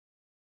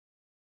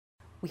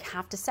we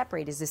have to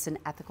separate. Is this an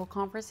ethical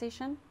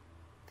conversation?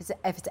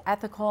 If it's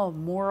ethical,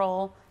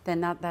 moral,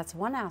 then that's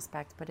one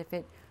aspect. But if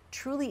it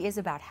truly is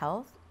about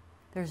health,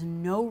 there's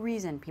no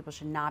reason people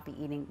should not be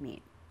eating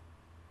meat.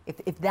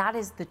 If that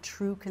is the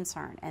true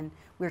concern, and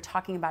we're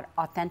talking about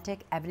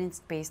authentic,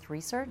 evidence-based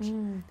research,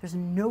 there's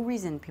no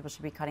reason people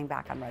should be cutting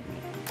back on red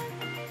meat.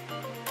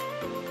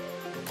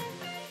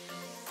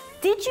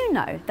 Did you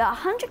know that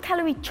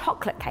 100-calorie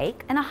chocolate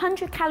cake and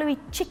 100-calorie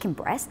chicken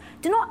breast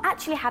do not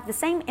actually have the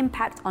same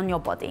impact on your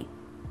body?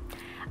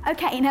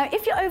 Okay, now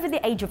if you're over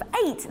the age of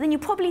 8, then you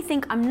probably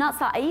think I'm nuts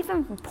that I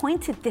even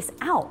pointed this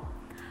out.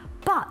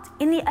 But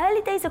in the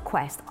early days of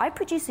Quest, I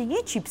produced a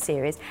YouTube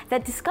series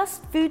that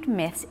discussed food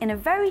myths in a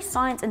very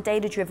science and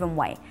data-driven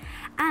way.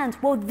 And,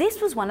 well,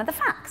 this was one of the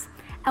facts.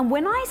 And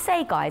when I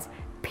say, guys,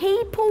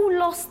 people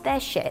lost their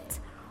shit,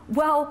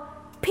 well,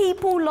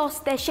 people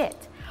lost their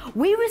shit.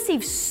 We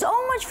received so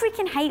much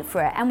freaking hate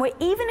for it, and we're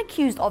even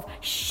accused of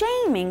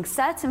shaming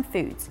certain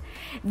foods.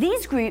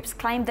 These groups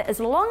claim that as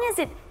long as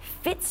it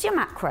fits your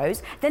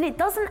macros, then it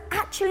doesn't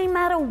actually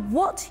matter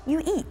what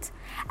you eat.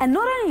 And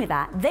not only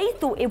that, they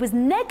thought it was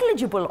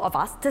negligible of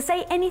us to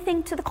say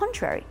anything to the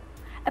contrary.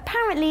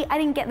 Apparently, I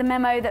didn't get the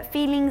memo that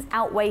feelings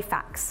outweigh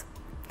facts.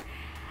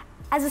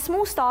 As a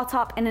small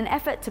startup, in an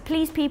effort to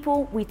please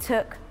people, we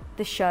took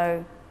the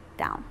show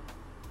down.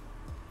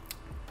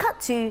 Cut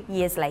 2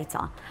 years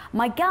later,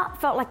 my gut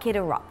felt like it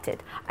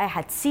erupted. I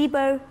had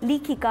SIBO,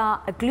 leaky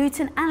gut, a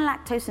gluten and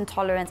lactose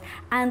intolerance,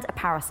 and a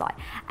parasite.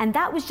 And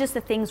that was just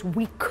the things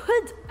we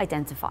could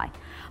identify.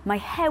 My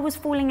hair was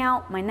falling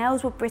out, my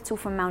nails were brittle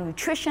from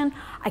malnutrition,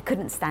 I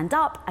couldn't stand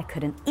up, I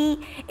couldn't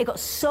eat. It got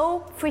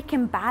so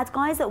freaking bad,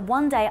 guys, that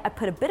one day I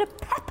put a bit of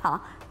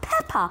pepper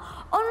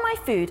on my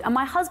food, and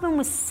my husband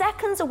was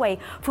seconds away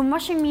from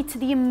rushing me to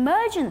the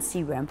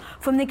emergency room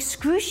from the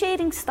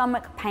excruciating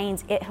stomach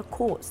pains it had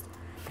caused.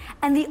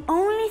 And the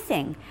only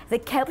thing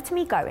that kept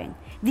me going,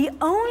 the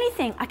only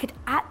thing I could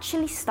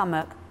actually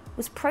stomach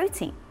was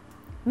protein,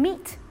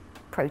 meat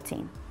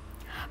protein.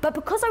 But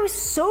because I was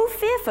so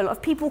fearful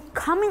of people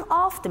coming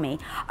after me,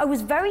 I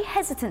was very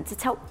hesitant to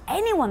tell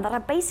anyone that I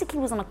basically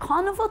was on a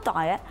carnivore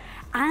diet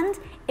and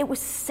it was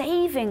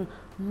saving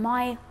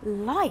my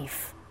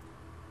life.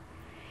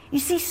 You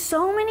see,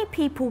 so many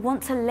people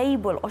want to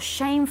label or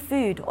shame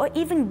food or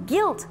even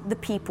guilt the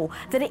people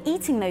that are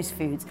eating those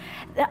foods,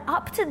 that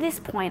up to this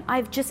point,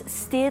 I've just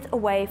steered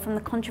away from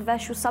the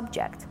controversial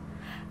subject.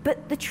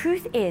 But the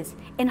truth is,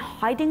 in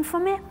hiding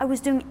from it, I was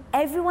doing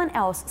everyone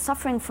else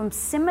suffering from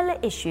similar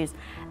issues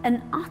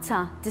an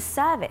utter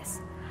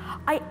disservice.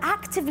 I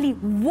actively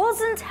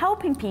wasn't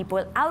helping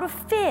people out of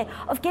fear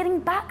of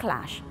getting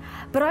backlash.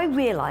 But I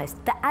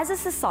realized that as a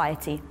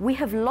society, we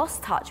have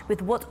lost touch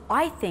with what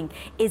I think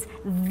is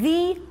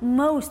the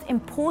most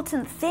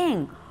important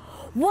thing,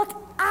 what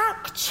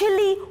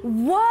actually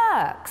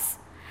works.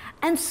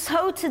 And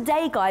so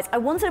today, guys, I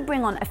wanted to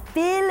bring on a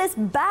fearless,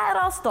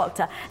 badass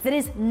doctor that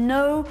is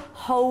no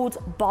holds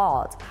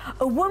barred.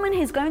 A woman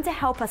who's going to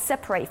help us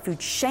separate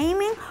food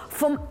shaming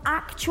from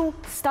actual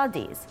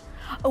studies.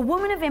 A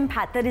woman of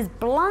impact that is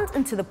blunt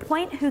and to the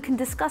point, who can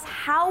discuss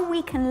how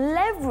we can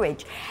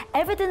leverage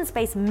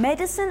evidence-based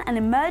medicine and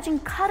emerging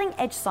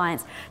cutting-edge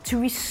science to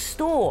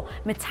restore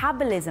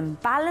metabolism,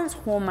 balance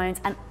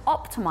hormones, and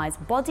optimize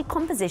body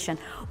composition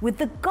with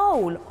the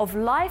goal of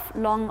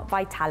lifelong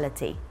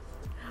vitality.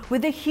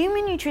 With a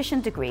human nutrition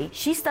degree,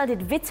 she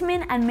studied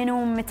vitamin and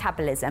mineral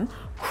metabolism,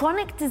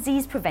 chronic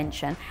disease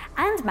prevention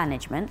and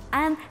management,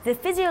 and the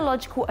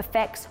physiological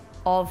effects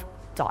of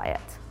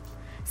diet.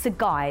 So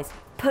guys,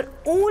 put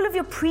all of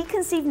your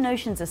preconceived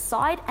notions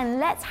aside and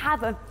let's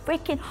have a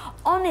freaking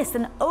honest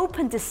and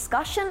open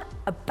discussion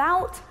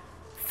about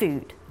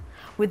food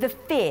with the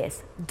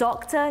fierce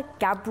Dr.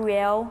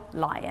 Gabrielle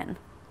Lyon.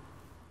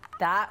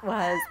 That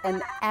was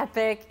an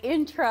epic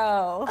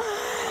intro.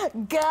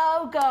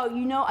 Go.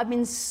 You know, I've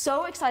been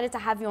so excited to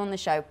have you on the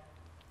show.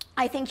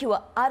 I think you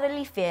are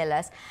utterly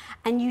fearless,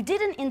 and you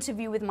did an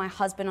interview with my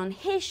husband on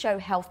his show,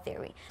 Health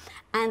Theory.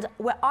 And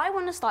where I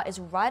want to start is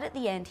right at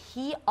the end.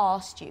 He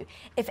asked you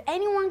if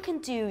anyone can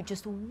do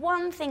just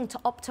one thing to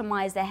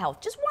optimize their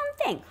health, just one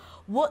thing,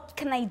 what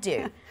can they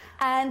do?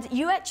 And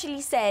you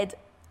actually said,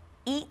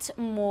 eat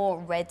more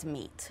red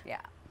meat.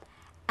 Yeah.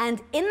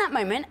 And in that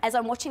moment, as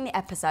I'm watching the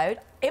episode,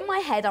 in my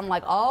head, I'm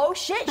like, oh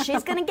shit,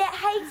 she's gonna get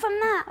hate from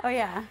that. Oh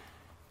yeah.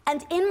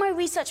 And in my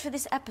research for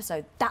this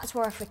episode, that's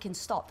where I freaking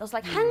stopped. I was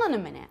like, hang on a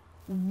minute.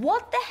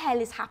 What the hell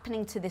is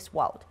happening to this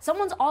world?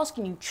 Someone's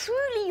asking you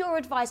truly your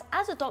advice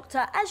as a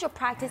doctor, as your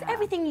practice,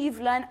 everything you've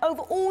learned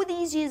over all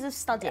these years of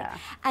studying. Yeah.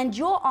 And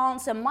your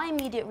answer, my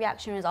immediate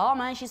reaction is, oh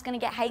man, she's gonna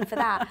get hate for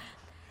that.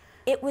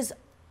 It was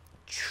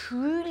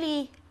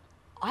truly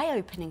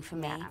eye-opening for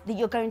me that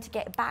you're going to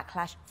get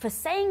backlash for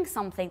saying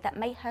something that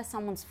may hurt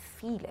someone's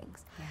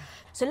feelings. Yeah.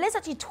 So let's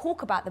actually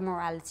talk about the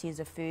moralities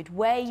of food,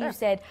 where you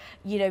said,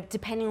 you know,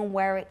 depending on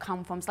where it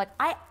comes from. It's like,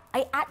 I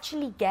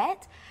actually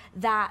get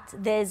that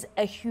there's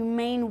a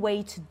humane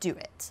way to do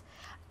it.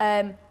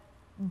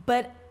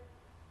 But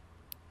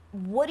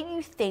what do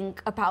you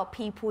think about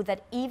people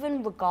that,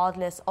 even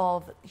regardless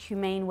of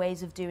humane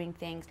ways of doing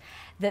things,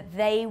 that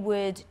they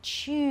would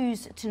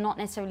choose to not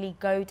necessarily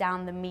go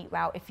down the meat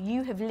route if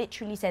you have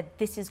literally said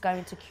this is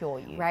going to cure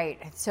you? Right.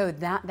 So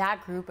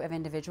that group of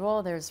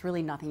individual, there's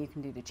really nothing you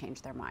can do to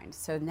change their mind.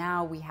 So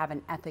now we have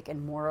an ethic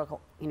and moral,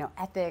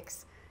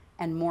 ethics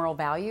and moral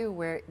value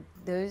where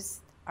those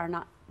are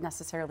not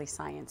necessarily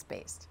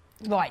science-based.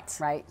 Right.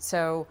 Right.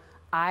 So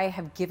I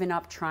have given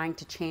up trying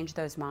to change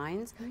those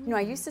minds. I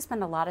used to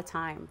spend a lot of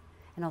time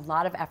and a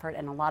lot of effort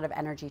and a lot of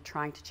energy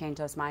trying to change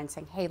those minds,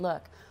 saying, hey,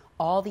 look,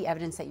 all the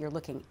evidence that you're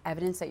looking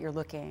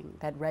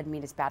that red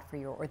meat is bad for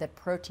you or that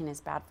protein is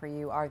bad for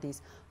you are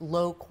these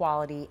low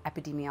quality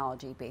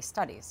epidemiology-based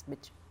studies,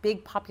 which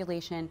big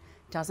population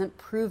doesn't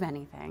prove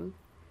anything,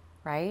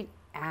 right?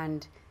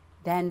 And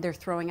then they're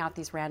throwing out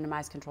these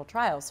randomized controlled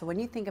trials. So when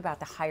you think about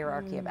the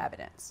hierarchy of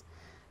evidence,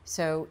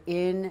 so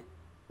in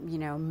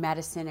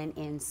medicine and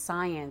in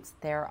science,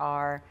 there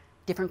are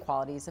different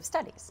qualities of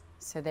studies.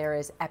 So there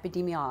is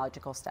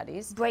epidemiological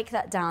studies. Break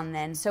that down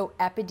then. So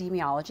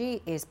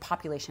epidemiology is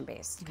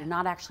population-based. You're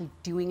not actually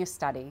doing a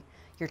study.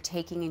 You're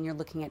taking and you're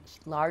looking at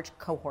large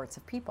cohorts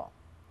of people.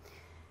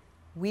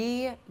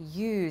 We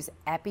use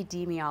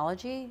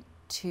epidemiology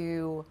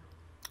to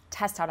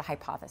test out a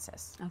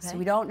hypothesis. Okay. So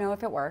we don't know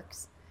if it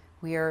works.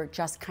 We are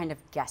just kind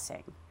of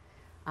guessing.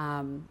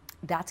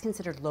 That's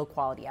considered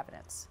low-quality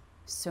evidence.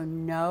 So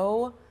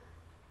no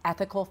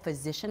ethical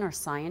physician or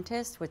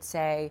scientist would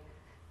say,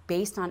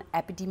 based on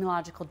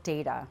epidemiological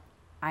data,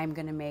 I'm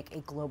going to make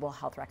a global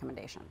health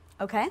recommendation.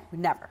 Okay.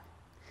 Never.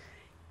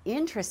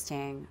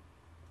 Interesting,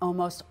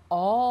 almost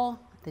all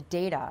the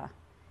data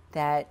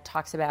that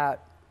talks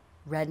about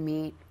red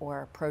meat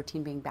or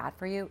protein being bad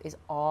for you is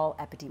all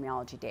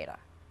epidemiology data.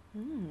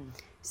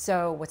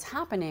 So what's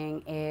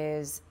happening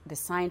is the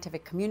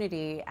scientific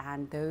community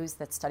and those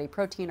that study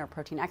protein or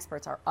protein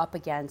experts are up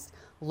against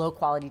low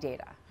quality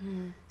data.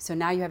 So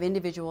now you have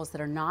individuals that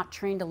are not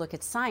trained to look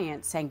at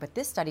science saying, but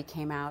this study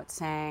came out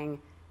saying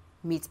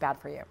meat's bad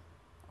for you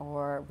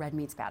or red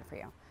meat's bad for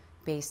you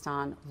based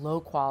on low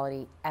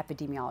quality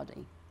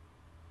epidemiology.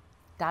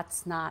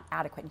 That's not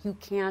adequate. You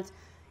can't,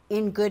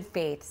 in good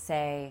faith,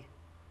 say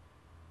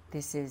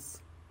this is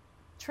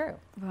true.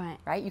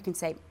 Right? You can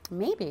say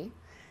maybe.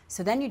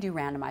 So then you do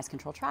randomized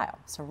control trial.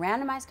 So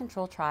randomized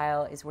control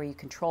trial is where you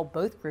control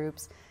both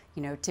groups.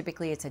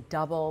 Typically it's a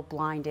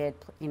double-blinded,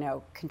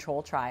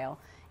 control trial.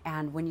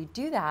 And when you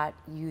do that,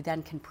 you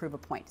then can prove a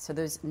point. So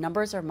those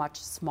numbers are much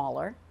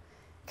smaller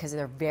because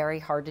they're very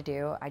hard to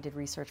do. I did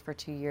research for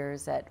 2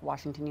 years at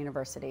Washington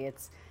University.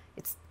 It's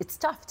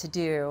tough to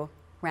do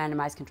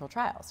randomized control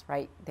trials,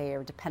 right? They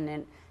are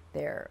dependent.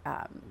 They're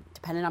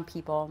dependent on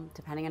people,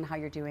 depending on how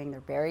you're doing. They're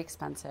very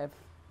expensive.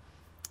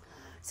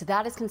 So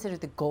that is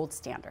considered the gold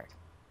standard.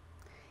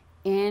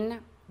 In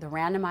the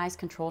randomized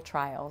control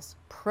trials,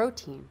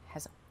 protein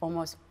has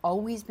almost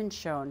always been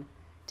shown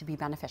to be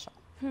beneficial.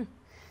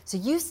 So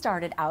you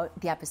started out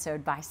the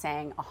episode by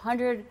saying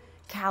 100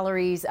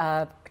 calories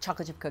of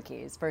chocolate chip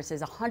cookies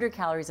versus 100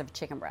 calories of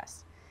chicken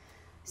breast.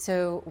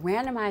 So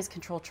randomized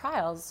control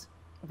trials,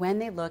 when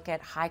they look at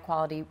high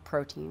quality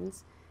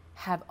proteins,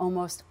 have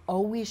almost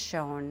always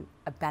shown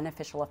a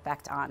beneficial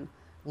effect on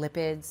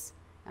lipids,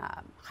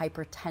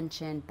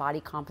 hypertension, body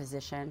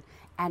composition,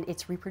 and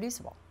it's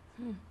reproducible.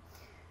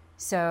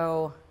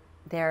 So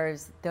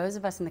there's those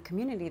of us in the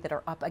community that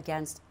are up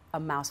against a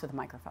mouse with a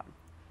microphone,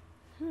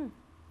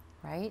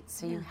 right?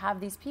 So you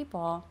have these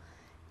people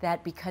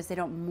that, because they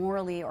don't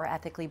morally or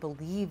ethically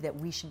believe that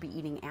we should be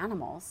eating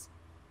animals,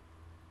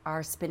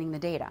 are spinning the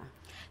data.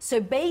 So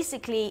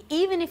basically,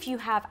 even if you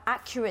have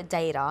accurate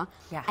data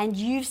and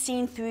you've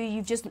seen through,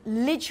 you've just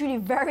literally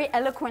very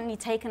eloquently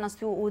taken us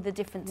through all the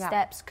different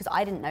steps, because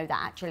I didn't know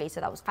that actually,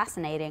 so that was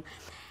fascinating.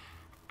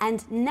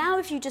 And now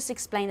if you just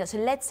explain that, so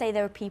let's say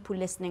there are people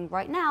listening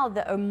right now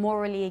that are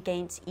morally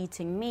against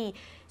eating meat,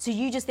 so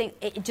you just think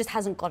it just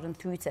hasn't gotten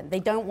through to them. They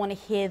don't want to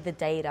hear the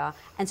data,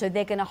 and so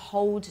they're going to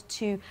hold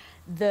to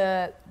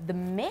the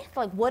myth?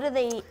 Like, what are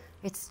they?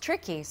 It's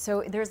tricky.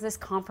 So there's this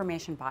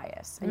confirmation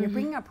bias, and you're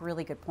bringing up a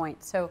really good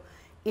point. So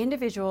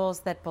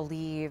individuals that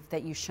believe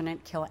that you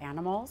shouldn't kill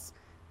animals,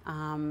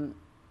 I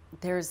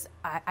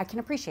can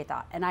appreciate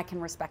that, and I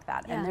can respect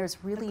that. And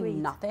there's really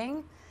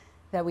nothing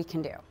that we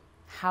can do.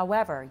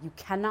 However, you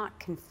cannot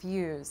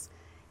confuse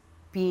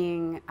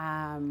being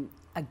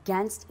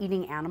against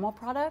eating animal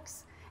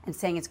products and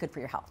saying it's good for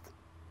your health.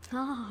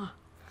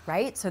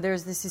 Right? So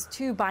this is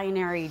two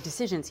binary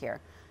decisions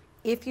here.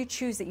 If you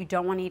choose that you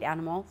don't want to eat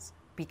animals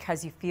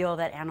because you feel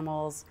that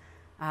animals,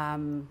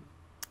 shouldn't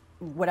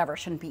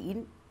be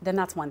eaten, then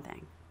that's one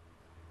thing.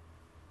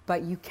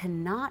 But you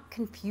cannot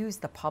confuse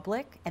the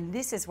public, and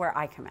this is where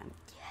I come in.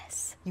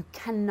 Yes. You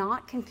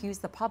cannot confuse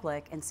the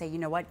public and say, you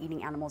know what,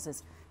 eating animals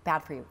is bad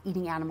for you.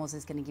 Eating animals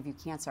is going to give you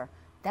cancer.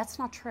 That's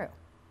not true.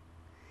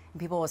 And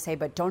people will say,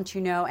 but don't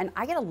you know? And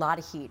I get a lot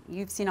of heat.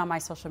 You've seen on my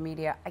social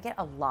media, I get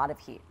a lot of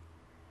heat.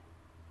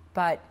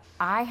 But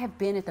I have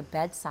been at the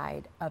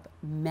bedside of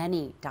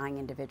many dying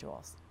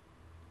individuals.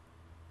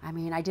 I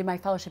mean, I did my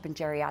fellowship in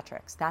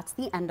geriatrics. That's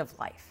the end of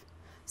life.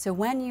 So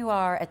when you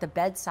are at the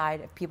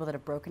bedside of people that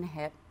have broken a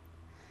hip,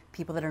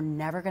 people that are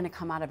never going to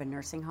come out of a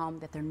nursing home,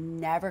 that they're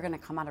never going to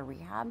come out of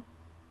rehab,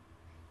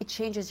 it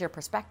changes your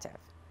perspective.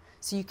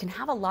 So you can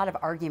have a lot of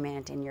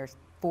argument in your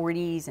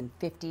 40s and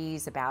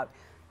 50s about,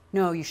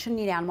 no, you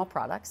shouldn't eat animal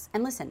products.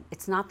 And listen,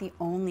 it's not the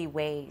only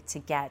way to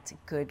get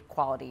good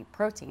quality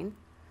protein,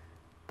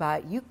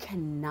 but you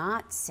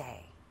cannot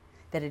say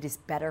that it is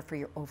better for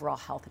your overall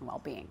health and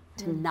well-being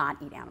to not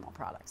eat animal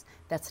products.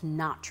 That's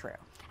not true.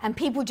 And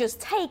people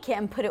just take it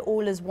and put it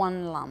all as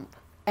one lump.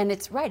 And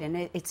it's right,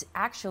 and it's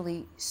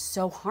actually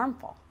so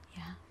harmful.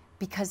 Yeah.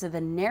 Because of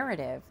the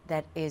narrative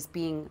that is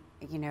being,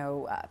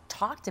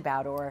 talked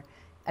about, or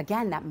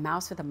again, that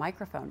mouse with a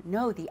microphone.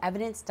 No, the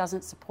evidence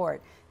doesn't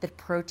support that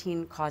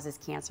protein causes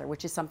cancer,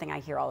 which is something I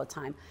hear all the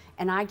time.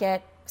 And I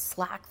get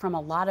slack from a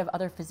lot of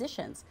other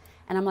physicians.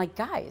 And I'm like,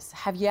 guys,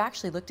 have you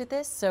actually looked at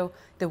this? So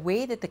the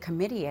way that the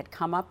committee had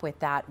come up with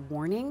that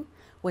warning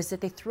was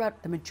that they threw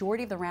out the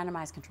majority of the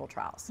randomized control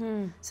trials.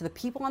 So the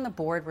people on the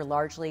board were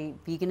largely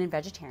vegan and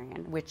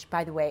vegetarian, which,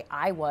 by the way,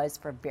 I was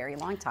for a very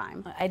long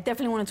time. I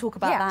definitely want to talk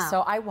about that.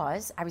 So I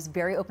was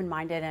very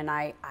open-minded, and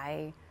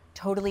I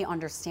totally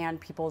understand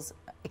people's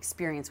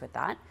experience with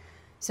that.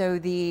 So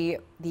the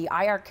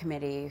IR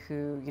committee,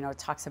 who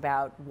talks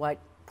about what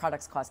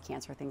products cause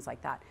cancer, things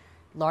like that,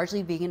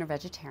 largely vegan or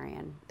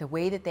vegetarian. The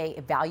way that they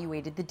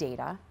evaluated the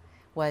data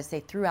was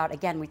they threw out,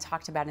 again, we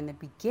talked about in the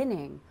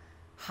beginning,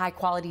 high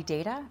quality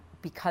data.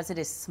 Because it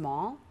is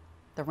small,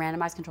 the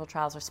randomized controlled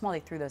trials are small, they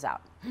threw those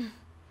out.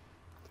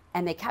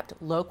 And they kept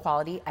low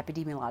quality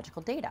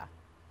epidemiological data,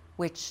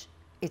 which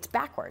it's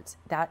backwards.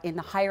 That in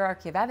the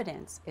hierarchy of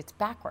evidence, it's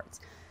backwards.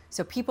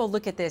 So people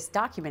look at this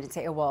document and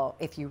say, oh, well,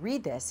 if you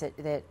read this,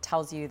 it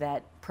tells you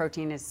that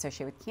protein is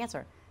associated with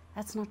cancer.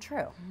 That's not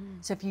true.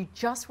 So if you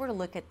just were to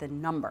look at the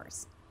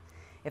numbers,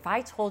 if I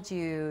told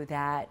you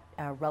that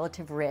a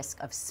relative risk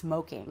of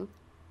smoking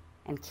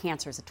and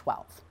cancer is a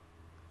 12,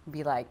 it'd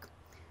be like,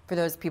 for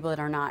those people that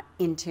are not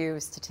into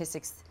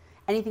statistics,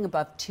 anything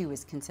above 2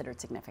 is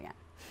considered significant.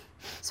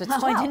 So it's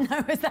 12. I didn't know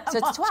it was that so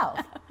much. it's 12.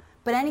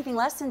 But anything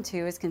less than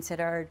 2 is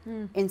considered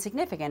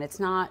insignificant. It's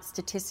not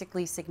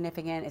statistically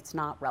significant. It's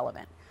not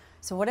relevant.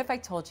 So what if I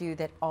told you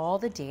that all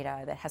the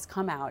data that has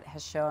come out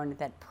has shown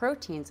that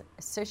protein's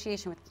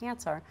association with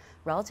cancer,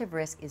 relative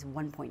risk is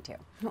 1.2?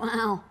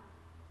 Wow.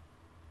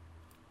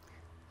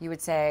 You would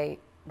say,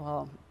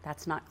 well,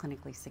 that's not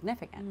clinically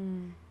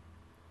significant.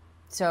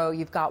 So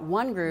you've got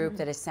one group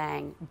that is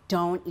saying,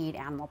 don't eat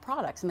animal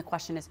products. And the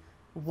question is,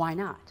 why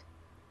not?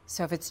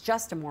 So if it's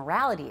just a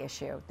morality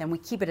issue, then we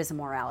keep it as a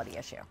morality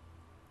issue.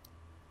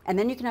 And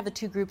then you can have the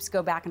two groups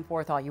go back and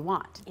forth all you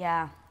want.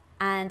 Yeah.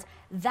 And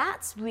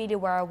that's really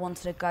where I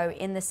wanted to go,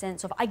 in the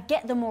sense of, I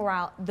get the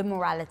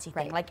morality thing.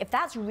 Right. Like, if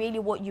that's really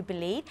what you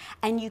believe,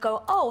 and you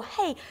go, oh,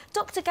 hey,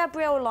 Dr.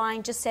 Gabrielle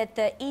Lyon just said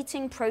that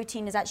eating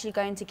protein is actually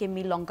going to give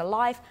me longer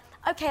life.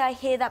 Okay, I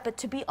hear that, but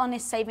to be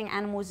honest, saving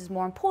animals is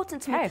more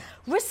important to me.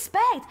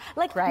 Respect,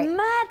 like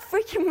mad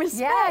freaking respect.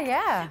 Yeah,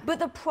 yeah. But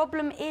the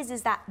problem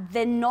is that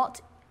they're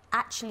not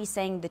actually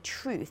saying the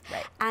truth.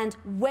 Right. And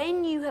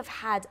when you have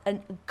had a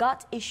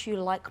gut issue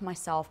like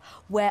myself,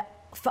 where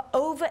for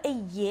over a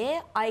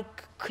year, I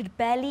could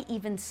barely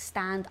even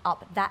stand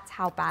up. That's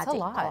how bad it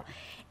got.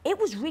 It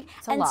was really,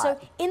 and so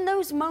in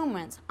those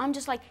moments, I'm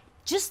just like,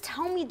 just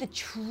tell me the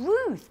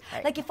truth.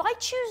 Right. Like, if I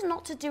choose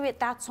not to do it,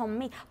 that's on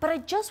me. But I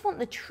just want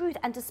the truth,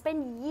 and to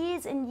spend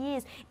years and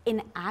years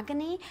in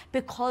agony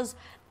because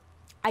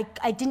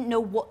I didn't know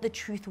what the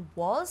truth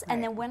was. Right.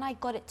 And then when I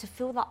got it, to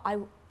feel that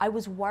I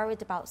was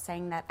worried about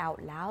saying that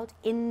out loud,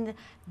 in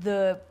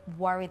the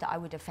worry that I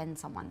would offend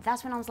someone.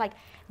 That's when I was like,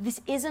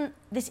 this is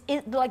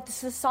like, the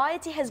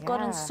society has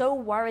gotten so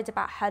worried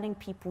about hurting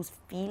people's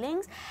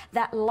feelings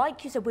that,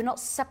 like you said, we're not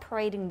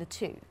separating the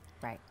two.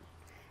 Right.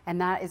 And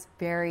that is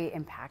very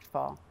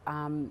impactful.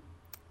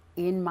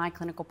 In my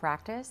clinical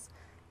practice,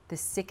 the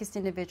sickest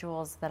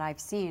individuals that I've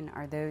seen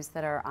are those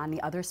that are on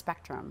the other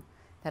spectrum,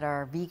 that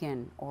are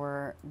vegan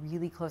or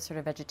really closer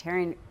to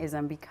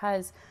vegetarianism,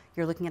 because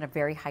you're looking at a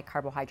very high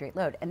carbohydrate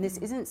load. And this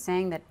isn't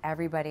saying that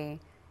everybody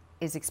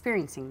is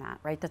experiencing that,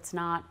 right? That's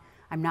not,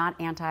 I'm not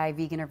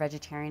anti-vegan or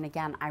vegetarian.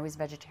 Again, I was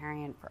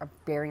vegetarian for a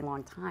very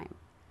long time.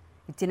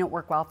 It didn't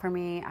work well for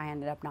me. I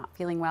ended up not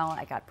feeling well.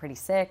 I got pretty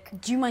sick.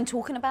 Do you mind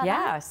talking about that?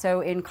 Yeah,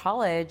 so in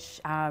college,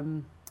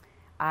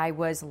 I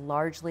was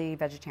largely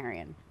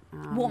vegetarian.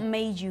 What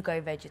made you go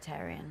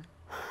vegetarian?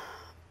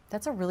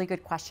 That's a really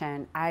good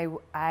question.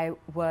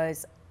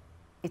 It's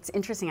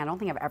interesting, I don't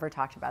think I've ever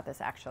talked about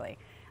this actually.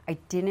 I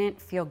didn't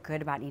feel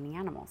good about eating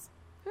animals.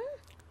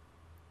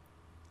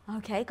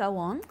 Okay, go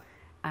on.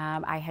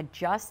 I had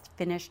just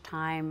finished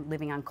time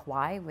living on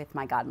Kauai with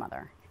my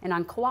godmother. And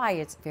on Kauai,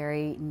 it's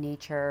very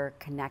nature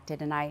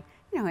connected. And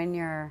in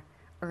your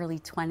early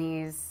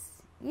 20s,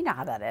 you know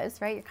how that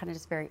is, right? You're kind of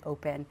just very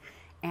open.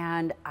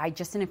 And I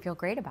just didn't feel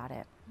great about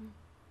it.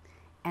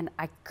 And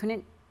I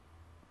couldn't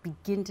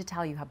begin to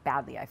tell you how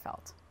badly I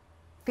felt,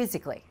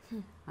 physically.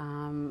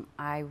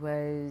 I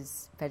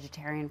was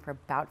vegetarian for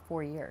about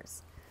 4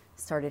 years.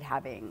 started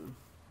having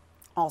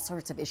all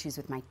sorts of issues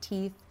with my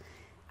teeth.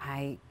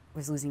 I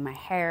was losing my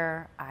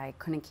hair. I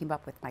couldn't keep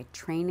up with my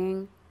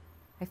training.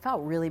 I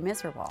felt really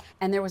miserable.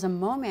 And there was a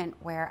moment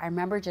where I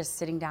remember just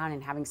sitting down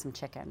and having some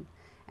chicken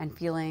and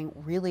feeling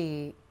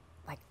really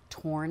like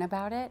torn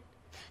about it.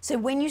 So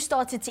when you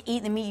started to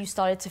eat the meat, you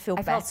started to feel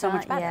better? I felt so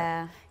much better.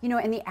 Yeah. You know,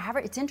 and the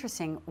average, it's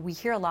interesting, we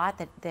hear a lot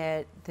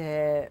that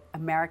the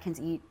Americans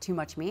eat too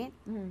much meat.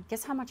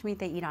 Guess how much meat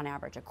they eat on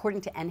average, according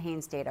to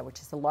NHANES data,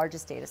 which is the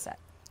largest data set?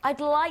 I'd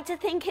like to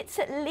think it's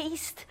at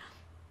least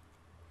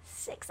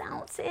 6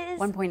 ounces.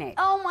 1.8.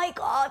 Oh my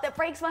God, that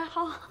breaks my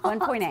heart.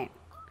 1.8.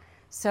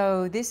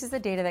 So this is the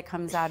data that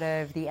comes out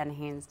of the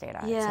NHANES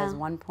data. Yeah. It says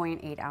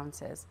 1.8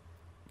 ounces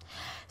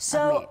So,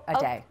 of meat a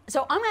day.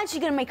 So I'm actually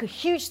going to make a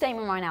huge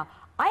statement right now.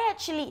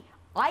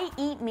 I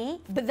eat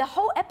meat, but the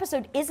whole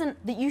episode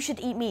isn't that you should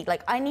eat meat.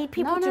 Like, I need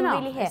people to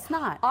really hear. It's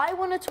not. I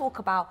want to talk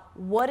about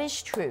what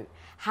is true.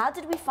 How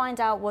did we find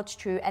out what's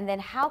true? And then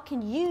how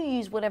can you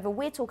use whatever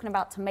we're talking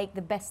about to make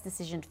the best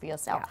decision for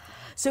yourself? Yeah.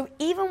 So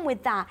even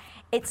with that,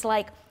 it's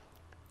like,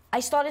 I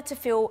started to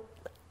feel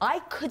I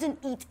couldn't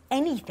eat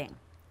anything.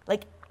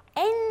 Like,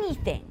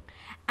 anything.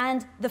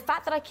 And the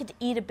fact that I could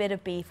eat a bit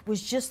of beef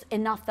was just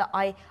enough that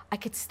I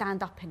could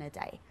stand up in a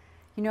day.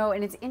 You know,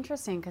 and it's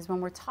interesting because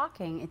when we're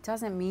talking, it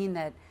doesn't mean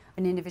that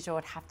an individual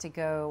would have to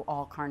go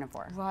all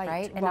carnivore,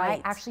 right? And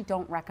I actually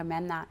don't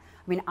recommend that.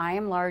 I mean, I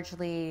am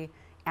largely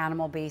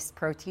animal-based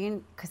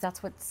protein because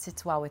that's what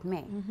sits well with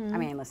me. I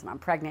mean, listen, I'm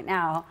pregnant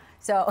now,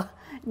 so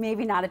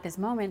maybe not at this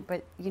moment,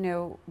 but you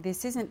know,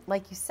 this isn't,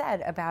 like you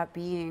said, about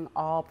being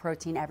all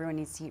protein, everyone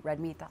needs to eat red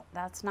meat.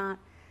 That's not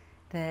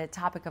the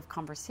topic of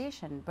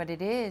conversation, but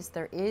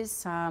there is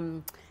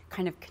some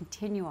kind of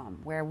continuum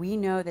where we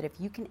know that if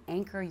you can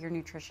anchor your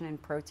nutrition in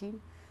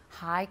protein,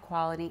 high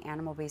quality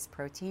animal-based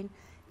protein,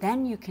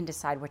 then you can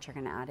decide what you're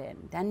gonna add in.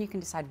 Then you can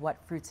decide what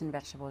fruits and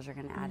vegetables you're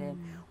gonna add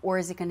in, or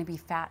is it gonna be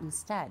fat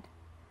instead?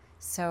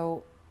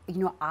 So, you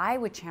know, I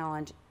would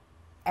challenge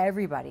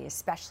everybody,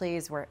 especially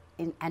as we're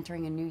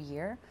entering a new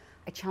year,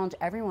 I challenge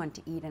everyone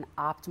to eat an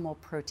optimal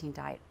protein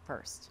diet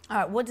first. All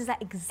right, what does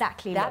that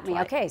exactly look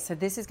like? Okay, so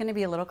this is going to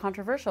be a little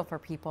controversial for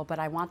people, but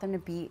I want them to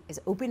be as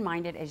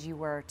open-minded as you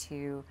were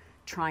to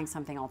trying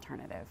something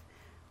alternative.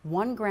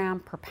 1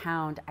 gram per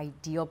pound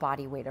ideal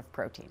body weight of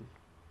protein.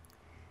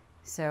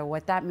 So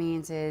what that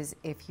means is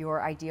if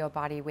your ideal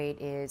body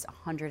weight is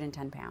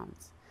 110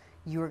 pounds,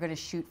 you are going to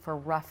shoot for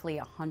roughly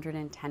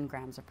 110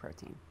 grams of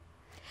protein.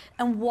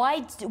 And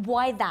why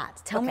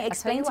that?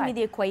 Explain to me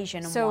the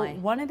equation and why. So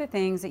one of the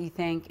things that you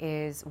think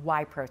is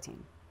why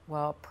protein?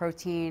 Well,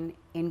 protein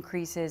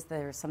increases,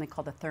 there's something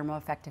called the thermal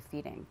effect of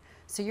feeding.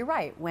 So you're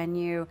right, when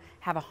you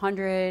have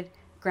 100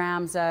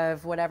 grams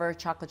of whatever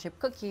chocolate chip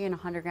cookie and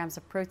 100 grams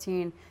of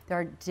protein, there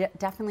are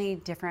definitely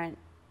different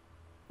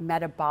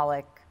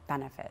metabolic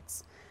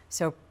benefits.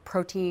 So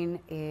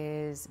protein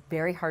is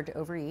very hard to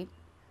overeat.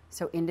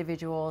 So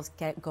individuals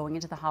going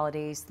into the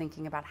holidays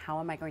thinking about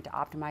how am I going to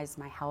optimize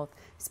my health,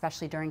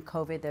 especially during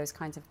COVID, those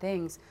kinds of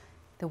things.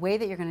 The way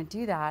that you're going to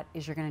do that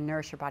is you're going to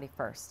nourish your body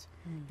first.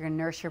 You're going to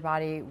nourish your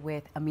body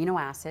with amino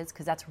acids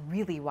because that's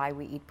really why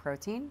we eat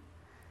protein.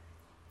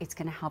 It's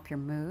going to help your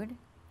mood.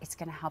 It's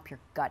going to help your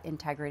gut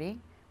integrity,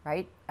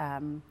 right?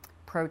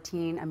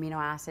 Protein,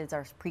 amino acids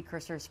are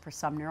precursors for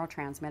some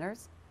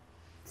neurotransmitters.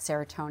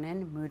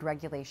 Serotonin, mood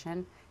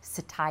regulation,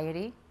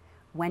 satiety.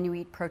 When you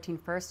eat protein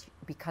first,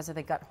 because of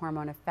the gut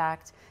hormone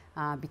effect,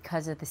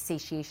 because of the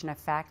satiation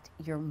effect,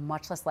 you're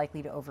much less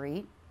likely to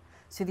overeat.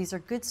 So these are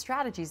good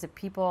strategies that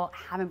people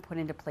haven't put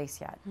into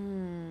place yet.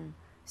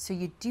 So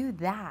you do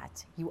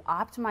that, you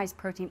optimize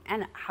protein,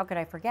 and how could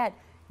I forget,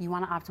 you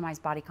want to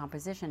optimize body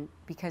composition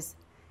because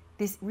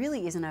this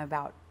really isn't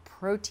about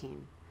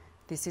protein.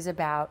 This is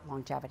about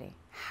longevity.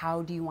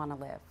 How do you want to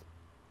live?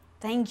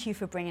 Thank you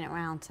for bringing it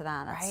around to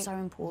that. That's so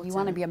important. You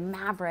want to be a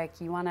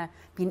maverick, you want to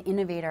be an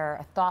innovator,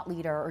 a thought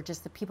leader, or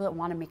just the people that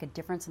want to make a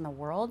difference in the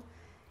world.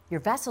 Your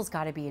vessel's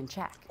got to be in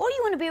check. Or you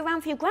want to be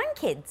around for your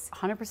grandkids.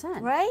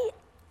 100%. Right?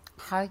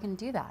 How are you going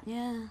to do that?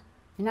 Yeah.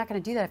 You're not going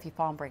to do that if you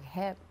fall and break a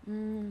hip.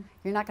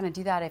 You're not going to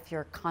do that if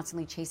you're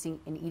constantly chasing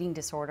an eating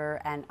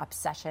disorder and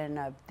obsession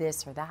of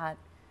this or that,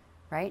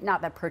 right?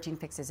 Not that protein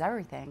fixes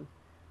everything,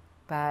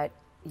 but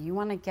you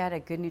want to get a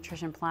good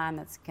nutrition plan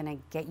that's going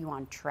to get you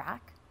on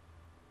track.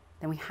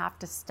 Then we have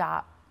to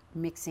stop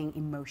mixing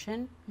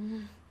emotion,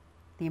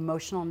 the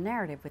emotional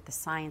narrative with the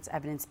science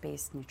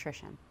evidence-based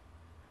nutrition.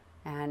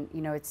 And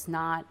you know, it's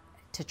not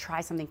to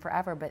try something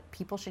forever, but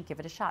people should give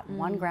it a shot.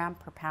 1 gram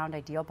per pound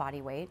ideal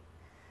body weight.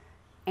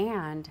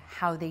 And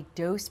how they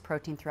dose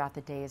protein throughout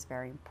the day is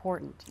very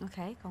important.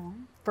 Okay, go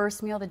on.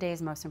 First meal of the day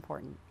is most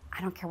important. I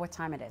don't care what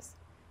time it is.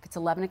 If it's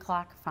 11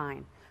 o'clock,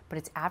 fine. But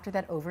it's after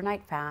that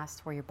overnight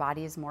fast where your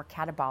body is more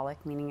catabolic,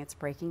 meaning it's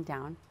breaking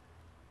down.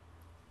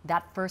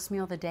 That first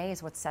meal of the day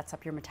is what sets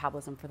up your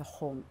metabolism for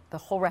the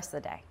whole rest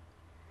of the day.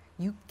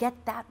 You get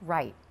that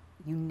right.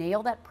 You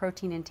nail that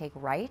protein intake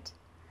right.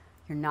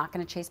 You're not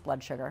going to chase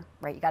blood sugar,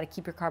 right? You got to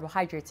keep your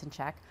carbohydrates in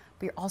check,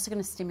 but you're also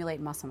going to stimulate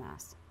muscle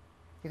mass.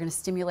 You're going to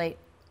stimulate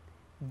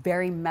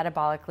very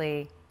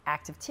metabolically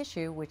active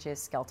tissue, which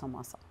is skeletal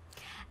muscle.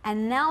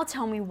 And now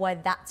tell me why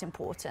that's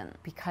important.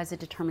 Because it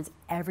determines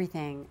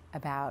everything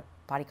about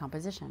body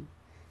composition.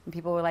 And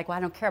people were like, well,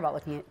 I don't care about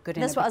looking good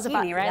in a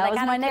bikini, right? That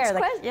was my next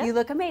question. Like, you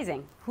look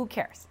amazing. Who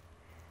cares?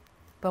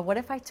 But what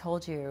if I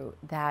told you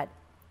that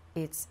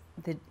it's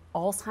the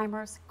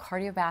Alzheimer's,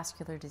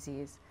 cardiovascular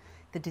disease,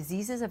 the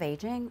diseases of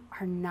aging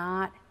are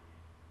not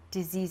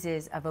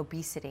diseases of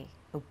obesity.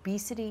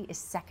 Obesity is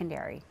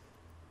secondary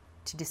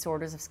to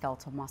disorders of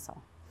skeletal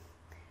muscle.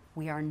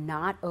 We are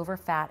not over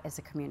fat as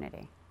a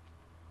community.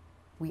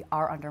 We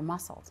are under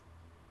muscled,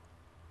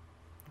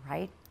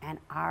 right? And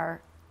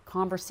our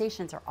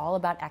conversations are all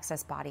about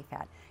excess body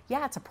fat.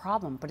 Yeah, it's a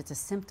problem, but it's a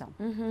symptom.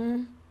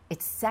 Mm-hmm.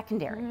 It's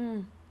secondary.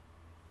 Mm.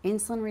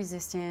 Insulin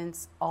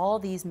resistance, all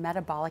these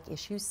metabolic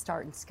issues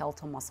start in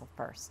skeletal muscle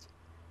first.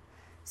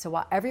 So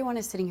while everyone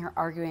is sitting here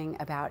arguing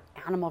about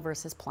animal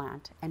versus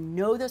plant, and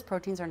no, those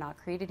proteins are not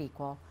created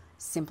equal,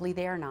 simply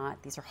they are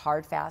not. These are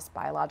hard, fast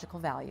biological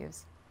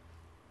values.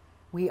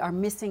 We are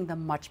missing the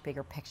much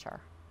bigger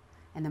picture.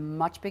 And the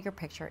much bigger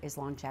picture is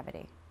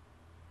longevity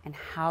and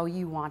how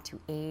you want to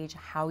age,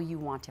 how you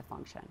want to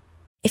function.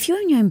 If you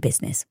own your own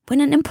business, when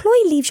an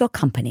employee leaves your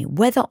company,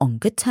 whether on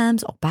good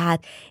terms or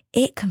bad,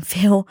 it can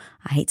feel,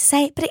 I hate to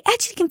say it, but it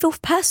actually can feel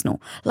personal,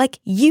 like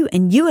you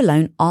and you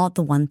alone are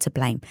the one to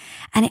blame.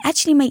 And it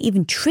actually may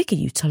even trigger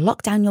you to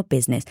lock down your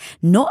business,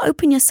 not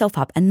open yourself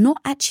up and not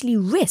actually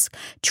risk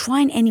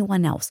trying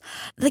anyone else.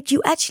 Like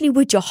you actually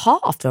would your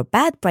heart after a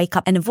bad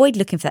breakup and avoid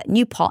looking for that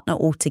new partner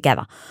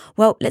altogether.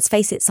 Well, let's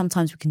face it,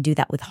 sometimes we can do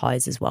that with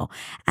hires as well.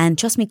 And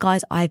trust me,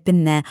 guys, I've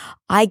been there.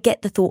 I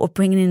get the thought of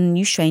bringing in a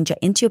new stranger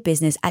into your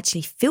business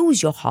actually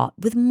fills your heart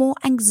with more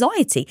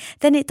anxiety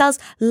than it does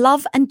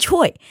love and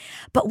joy.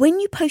 But when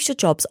you post your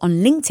jobs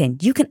on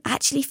LinkedIn, you can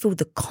actually feel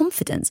the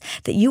confidence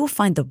that you will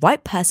find the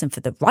right person for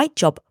the right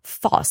job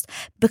fast,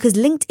 because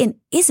LinkedIn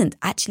isn't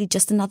actually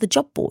just another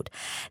job board.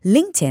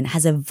 LinkedIn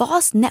has a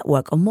vast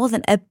network of more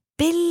than a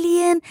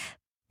billion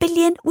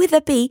with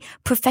a B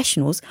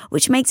professionals,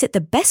 which makes it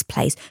the best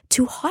place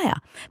to hire.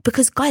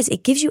 Because guys,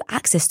 it gives you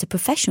access to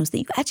professionals that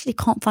you actually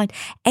can't find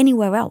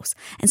anywhere else.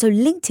 And so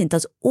LinkedIn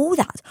does all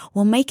that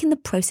while making the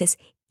process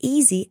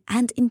easy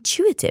and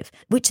intuitive,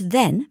 which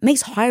then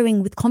makes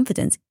hiring with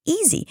confidence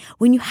easy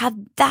when you have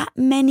that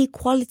many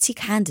quality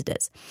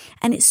candidates.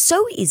 And it's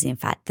so easy, in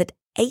fact, that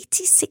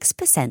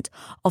 86%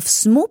 of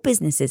small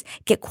businesses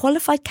get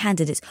qualified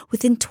candidates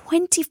within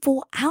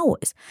 24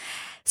 hours.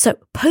 So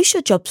post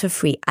your jobs for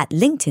free at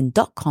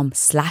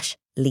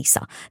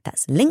linkedin.com/Lisa.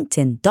 That's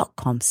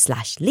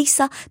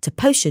linkedin.com/Lisa to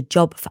post your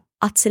job for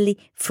utterly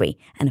free.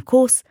 And of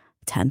course,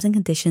 terms and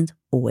conditions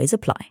always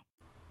apply.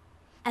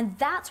 And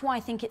that's why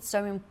I think it's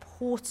so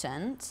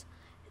important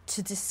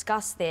to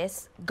discuss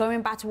this,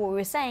 going back to what we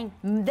were saying,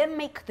 then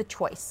make the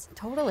choice.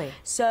 Totally.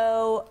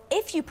 So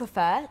if you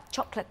prefer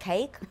chocolate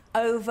cake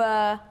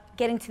over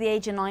getting to the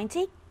age of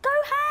 90, go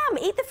ham,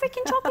 eat the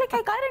freaking chocolate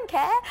cake, I don't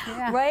care,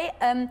 yeah. Right?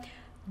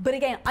 But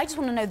again, I just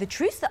want to know the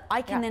truth so that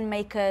I can then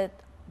make a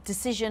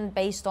decision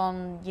based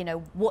on,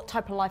 what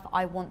type of life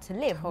I want to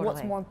live. Totally.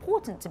 What's more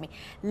important to me?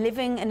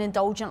 Living an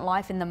indulgent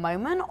life in the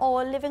moment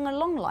or living a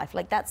long life?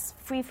 Like, that's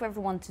free for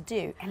everyone to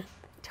do. And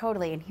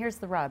totally, and here's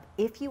the rub.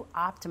 If you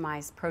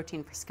optimize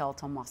protein for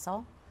skeletal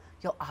muscle,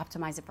 you'll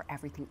optimize it for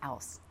everything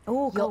else.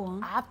 Oh, go You'll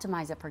on.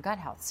 optimize it for gut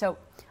health. So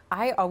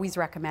I always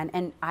recommend,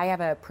 and I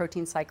have a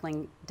protein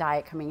cycling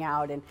diet coming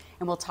out, and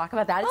we'll talk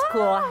about that. It's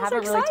cool. I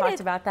haven't really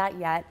talked about that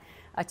yet.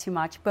 Too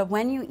much. But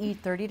when you eat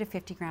 30 to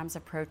 50 grams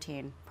of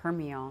protein per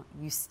meal,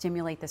 you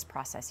stimulate this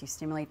process. You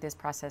stimulate this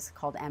process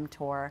called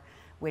mTOR,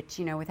 which,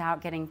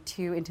 without getting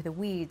too into the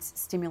weeds,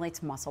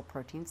 stimulates muscle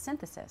protein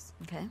synthesis.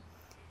 Okay.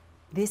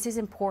 This is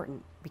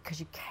important because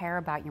you care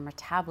about your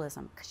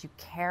metabolism, because you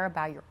care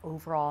about your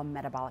overall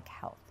metabolic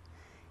health.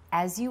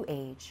 As you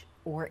age,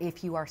 or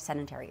if you are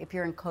sedentary, if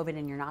you're in COVID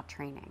and you're not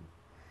training,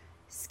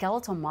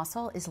 skeletal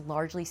muscle is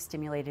largely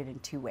stimulated in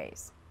two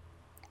ways: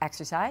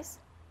 exercise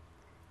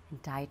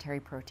and dietary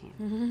protein.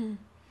 Mm-hmm.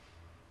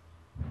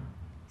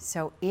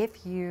 So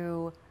if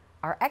you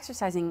are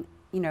exercising,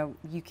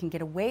 you can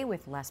get away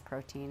with less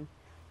protein.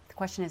 The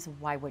question is,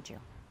 why would you?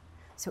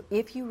 So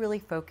if you really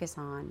focus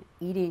on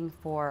eating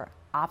for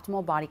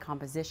optimal body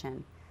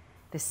composition,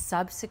 the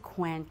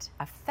subsequent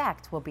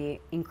effect will be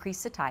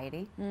increased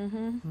satiety,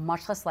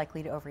 much less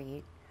likely to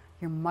overeat.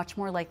 You're much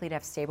more likely to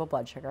have stable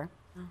blood sugar.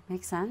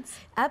 Makes sense?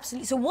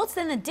 Absolutely. So what's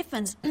then the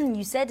difference?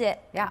 You said it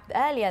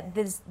earlier,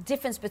 there's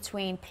difference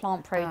between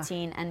plant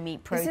protein and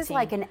meat protein. This is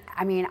like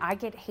I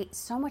get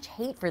so much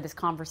hate for this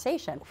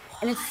conversation. Why?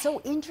 And it's so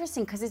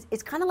interesting because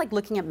it's kind of like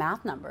looking at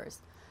math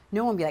numbers.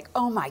 No one will be like,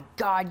 oh my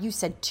God, you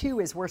said 2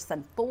 is worse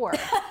than 4.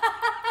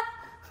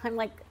 I'm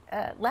like,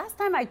 last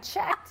time I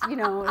checked,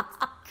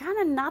 it's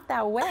kind of not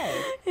that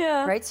way.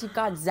 Yeah. Right? So you've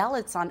got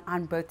zealots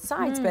on both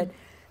sides, but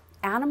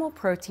animal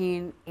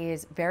protein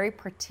is very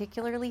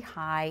particularly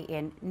high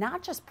in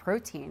not just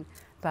protein,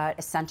 but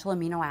essential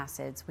amino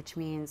acids, which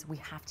means we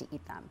have to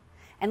eat them.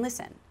 And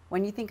listen,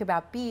 when you think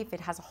about beef, it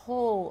has a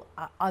whole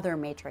other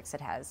matrix. It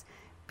has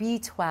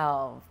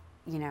B12,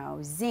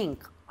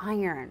 zinc,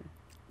 iron,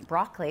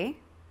 broccoli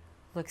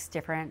looks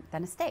different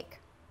than a steak.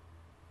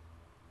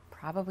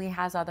 Probably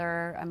has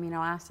other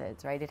amino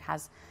acids, right? It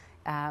has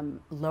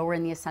lower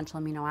in the essential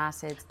amino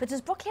acids. But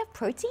does broccoli have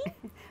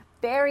protein?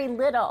 Very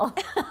little,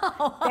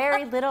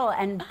 very little,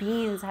 and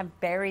beans have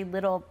very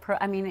little.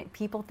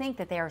 People think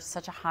that they are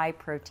such a high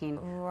protein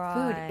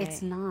food.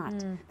 It's not.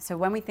 So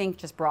when we think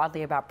just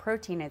broadly about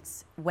protein,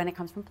 it's when it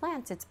comes from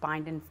plants, it's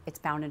bound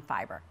in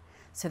fiber.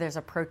 So there's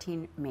a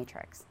protein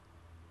matrix.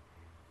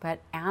 But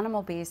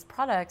animal-based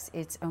products,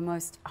 it's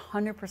almost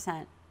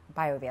 100%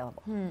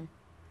 bioavailable,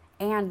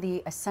 and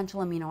the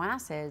essential amino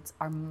acids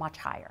are much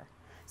higher.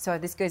 So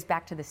this goes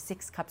back to the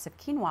 6 cups of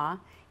quinoa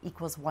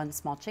equals 1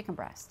 small chicken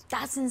breast.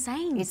 That's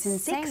insane. It's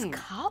insane. 6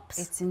 cups?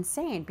 It's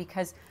insane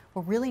because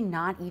we're really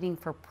not eating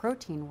for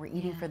protein, we're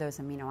eating for those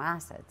amino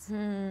acids.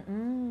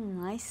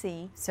 I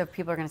see. So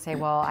people are going to say,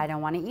 well, I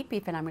don't want to eat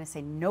beef, and I'm going to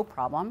say, no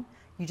problem.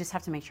 You just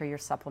have to make sure you're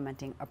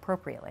supplementing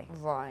appropriately.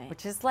 Right.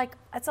 Which is like,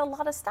 that's a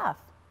lot of stuff.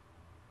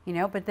 You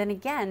know, but then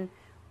again,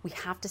 we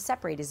have to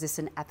separate. Is this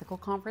an ethical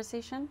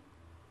conversation?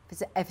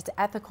 If it's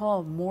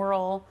ethical,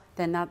 moral,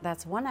 then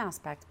that's one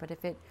aspect. But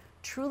if it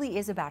truly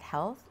is about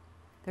health,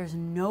 there's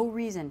no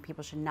reason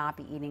people should not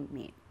be eating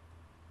meat.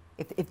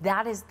 If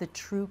that is the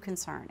true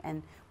concern,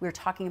 and we're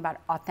talking about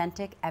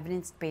authentic,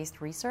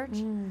 evidence-based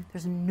research,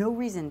 there's no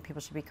reason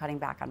people should be cutting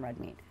back on red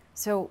meat.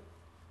 So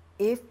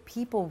if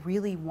people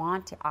really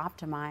want to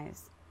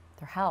optimize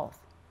their health,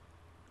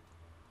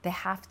 they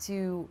have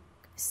to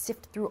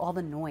sift through all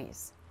the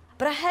noise.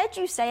 But I heard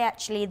you say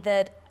actually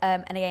that,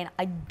 and again,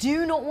 I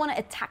do not want to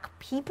attack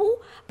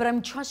people, but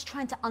I'm just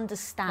trying to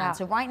understand. Yeah.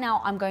 So right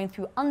now I'm going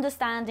through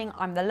understanding,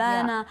 I'm the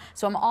learner,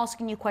 so I'm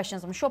asking you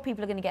questions. I'm sure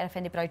people are going to get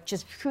offended, but I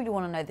just truly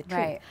want to know the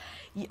truth.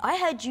 Right. I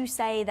heard you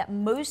say that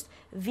most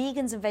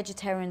vegans and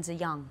vegetarians are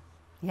young.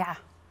 Yeah.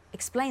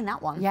 Explain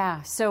that one.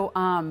 Yeah, so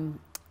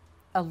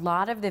a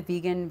lot of the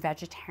vegan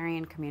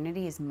vegetarian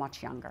community is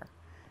much younger,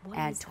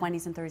 and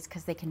 20s and 30s,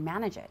 because they can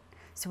manage it.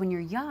 So when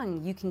you're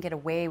young, you can get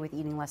away with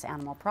eating less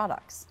animal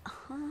products,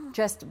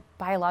 just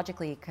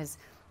biologically, because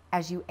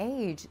as you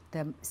age,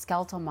 the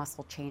skeletal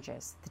muscle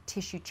changes, the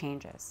tissue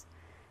changes.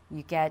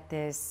 You get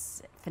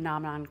this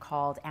phenomenon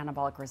called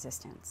anabolic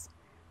resistance,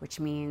 which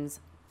means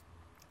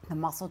the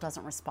muscle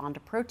doesn't respond to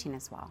protein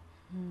as well.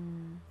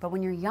 But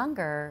when you're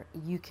younger,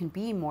 you can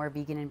be more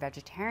vegan and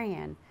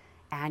vegetarian,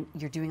 and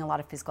you're doing a lot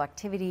of physical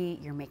activity,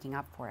 you're making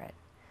up for it.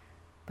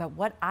 But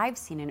what I've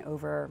seen in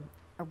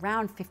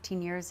around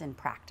 15 years in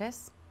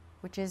practice,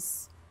 which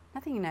is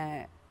nothing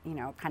to,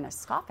 kind of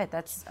scoff at.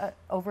 That's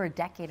over a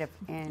decade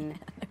in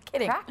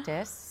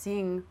practice,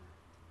 seeing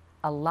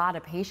a lot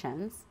of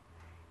patients,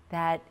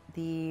 that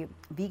the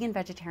vegan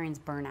vegetarians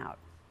burn out.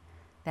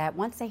 That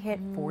once they hit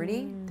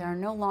 40, they're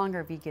no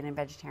longer vegan and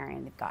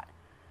vegetarian. They've got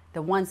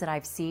the ones that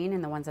I've seen,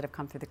 and the ones that have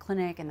come through the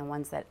clinic, and the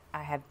ones that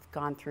I have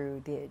gone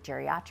through the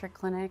geriatric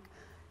clinic,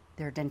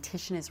 their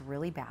dentition is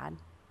really bad.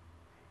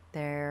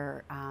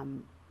 Their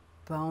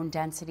bone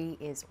density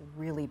is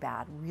really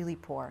bad, really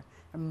poor.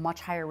 A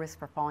much higher risk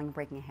for falling and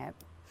breaking a hip.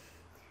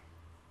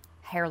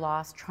 Hair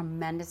loss,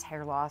 tremendous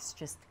hair loss,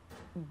 just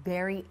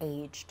very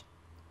aged.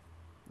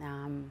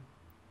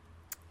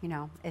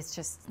 It's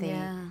just they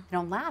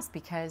don't last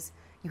because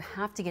you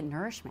have to get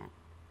nourishment.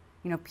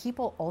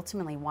 People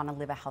ultimately want to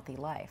live a healthy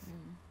life.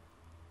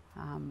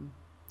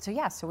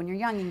 So when you're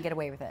young, you can get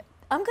away with it.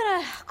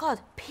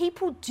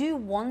 People do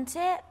want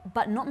it,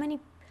 but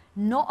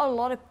not a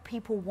lot of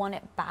people want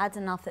it bad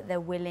enough that they're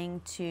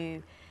willing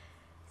to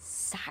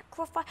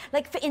sacrifice.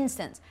 Like, for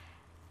instance,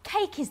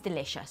 cake is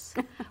delicious,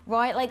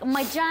 right? Like,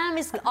 my jam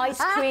is ice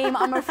cream.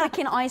 I'm a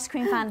freaking ice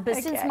cream fan, but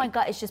since my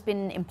gut, it's just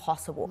been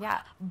impossible. Yeah.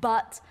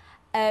 But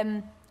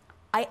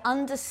I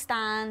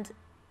understand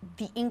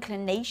the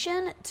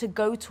inclination to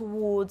go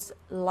towards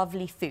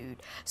lovely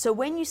food. So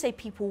when you say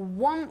people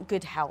want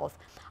good health,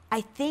 I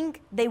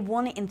think they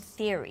want it in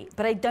theory,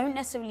 but I don't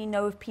necessarily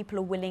know if people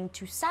are willing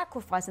to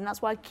sacrifice, and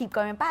that's why I keep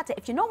going back to it.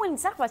 If you're not willing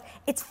to sacrifice,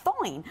 it's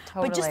fine.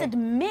 Totally. But just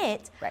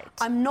admit,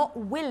 I'm not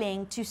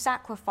willing to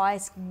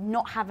sacrifice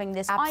not having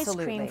this ice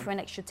cream for an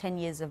extra 10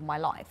 years of my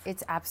life.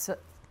 It's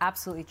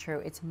absolutely true.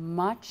 It's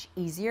much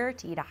easier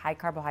to eat a high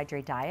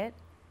carbohydrate diet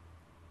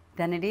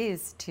than it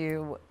is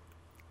to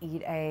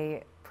eat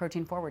a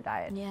protein forward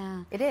diet.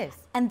 Yeah. It is.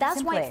 And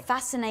that's why it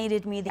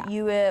fascinated me that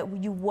you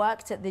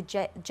worked at the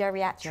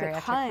geriatric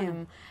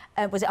home.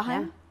 Was it a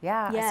home?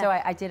 Yeah. So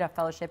I did a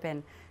fellowship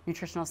in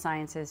nutritional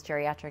sciences,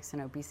 geriatrics,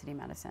 and obesity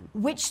medicine.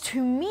 Which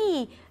to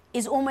me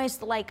is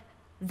almost like,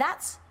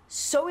 that's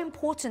so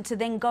important to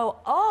then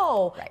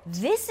go,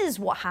 this is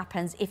what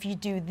happens if you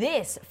do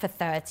this for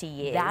 30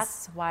 years.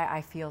 That's why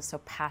I feel so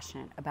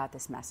passionate about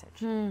this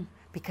message.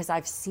 Because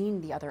I've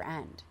seen the other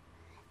end.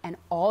 And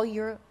all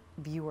your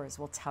viewers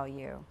will tell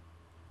you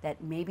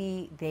that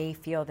maybe they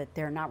feel that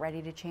they're not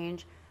ready to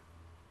change.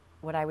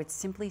 What I would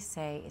simply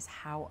say is,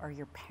 how are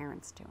your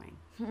parents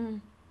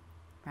doing?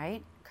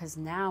 Right? Because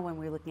now when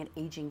we're looking at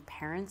aging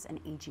parents and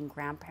aging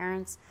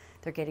grandparents,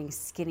 they're getting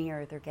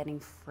skinnier, they're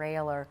getting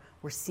frailer,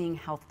 we're seeing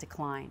health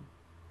decline.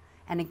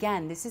 And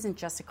again, this isn't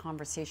just a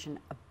conversation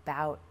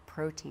about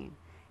protein.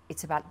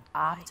 It's about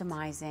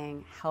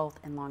optimizing health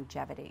and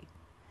longevity.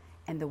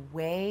 And the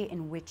way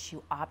in which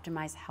you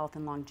optimize health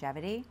and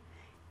longevity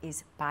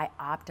is by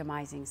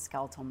optimizing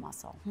skeletal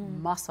muscle.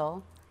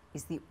 Muscle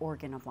is the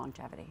organ of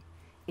longevity.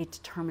 It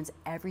determines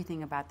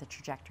everything about the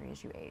trajectory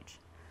as you age.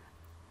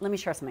 Let me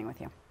share something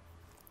with you.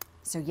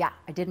 So yeah,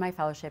 I did my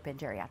fellowship in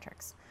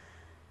geriatrics.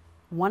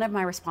 One of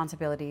my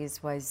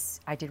responsibilities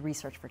was I did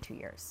research for 2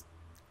 years.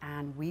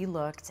 And we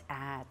looked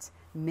at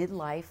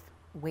midlife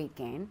weight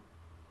gain,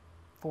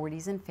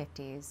 40s and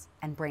 50s,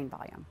 and brain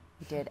volume.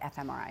 We did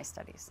fMRI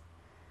studies.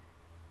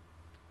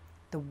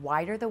 The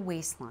wider the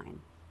waistline,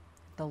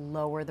 the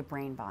lower the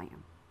brain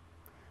volume.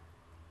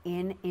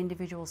 In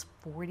individuals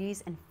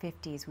 40s and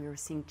 50s, we were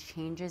seeing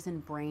changes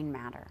in brain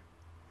matter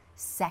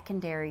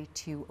secondary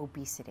to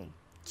obesity.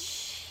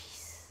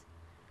 Jeez.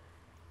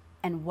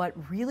 And what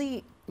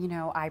really,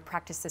 I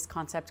practiced this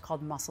concept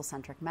called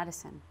muscle-centric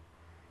medicine.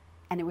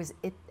 And it was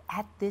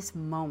at this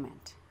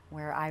moment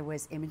where I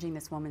was imaging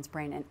this woman's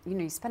brain, and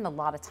you spend a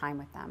lot of time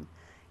with them.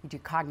 You do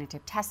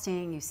cognitive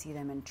testing, you see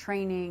them in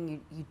training,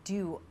 you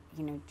do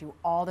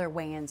all their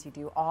weigh-ins, you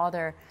do all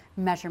their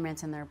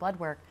measurements and their blood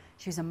work.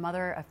 She was a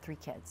mother of 3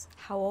 kids.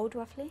 How old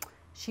roughly?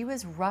 She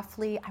was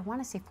roughly, I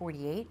want to say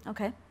 48.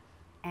 Okay.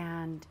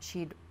 And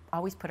she'd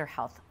always put her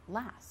health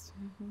last.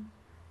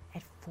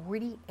 At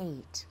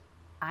 48,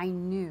 I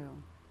knew,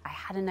 I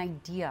had an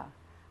idea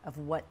of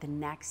what the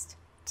next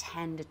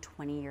 10 to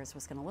 20 years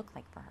was going to look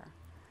like for her.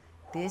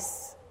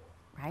 This,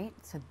 right?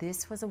 So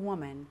this was a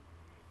woman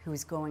who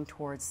was going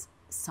towards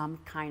some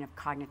kind of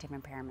cognitive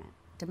impairment,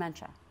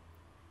 dementia.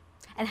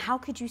 And how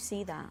could you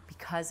see that?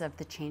 Because of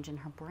the change in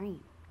her brain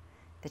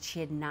that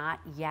she had not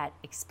yet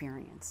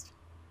experienced.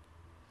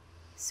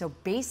 So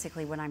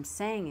basically what I'm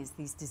saying is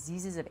these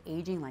diseases of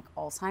aging like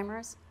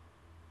Alzheimer's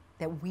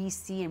that we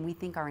see and we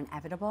think are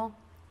inevitable,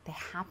 they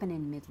happen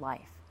in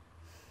midlife.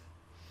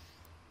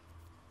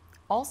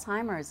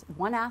 Alzheimer's,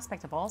 one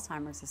aspect of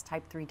Alzheimer's is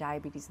type 3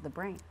 diabetes of the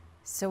brain.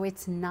 So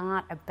it's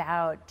not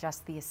about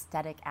just the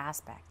aesthetic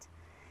aspect.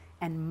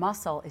 And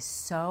muscle is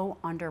so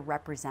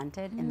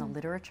underrepresented in the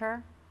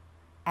literature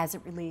as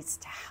it relates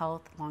to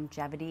health,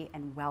 longevity,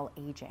 and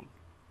well-aging.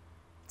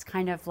 It's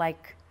kind of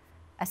like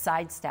a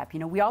sidestep.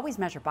 We always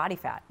measure body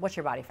fat. What's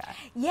your body fat?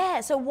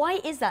 Yeah, so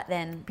why is that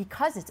then?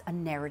 Because it's a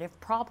narrative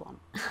problem.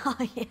 Oh,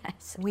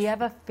 yes. We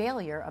have a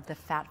failure of the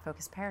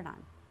fat-focused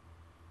paradigm.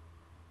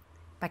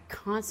 By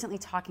constantly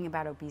talking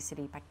about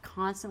obesity, by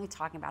constantly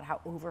talking about how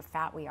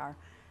over-fat we are,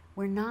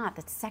 we're not.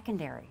 That's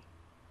secondary.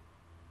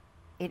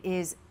 It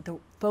is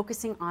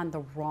focusing on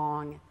the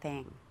wrong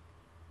thing,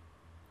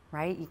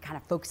 right? You kind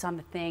of focus on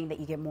the thing that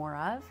you get more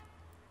of.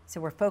 So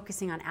we're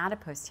focusing on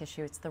adipose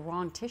tissue. It's the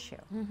wrong tissue.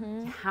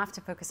 You have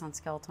to focus on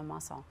skeletal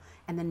muscle.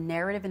 And the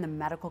narrative in the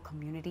medical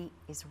community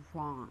is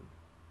wrong.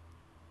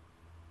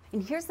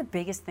 And here's the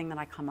biggest thing that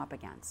I come up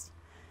against.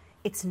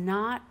 It's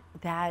not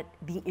that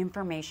the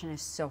information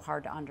is so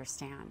hard to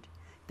understand.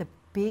 The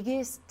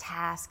biggest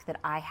task that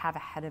I have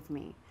ahead of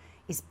me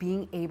is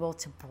being able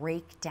to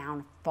break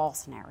down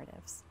false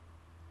narratives.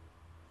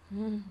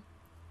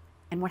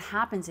 And what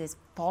happens is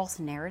false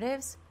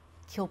narratives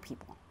kill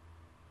people.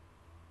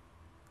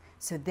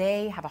 So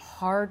they have a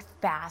hard,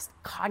 fast,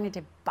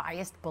 cognitive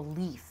biased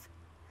belief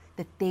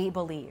that they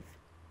believe.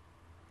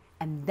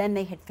 And then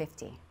they hit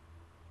 50.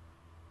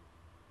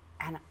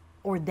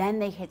 Or then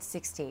they hit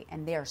 60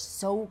 and they are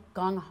so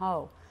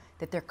gung-ho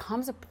that there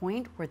comes a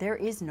point where there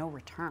is no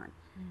return.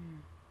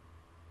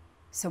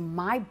 So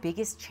my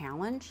biggest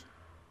challenge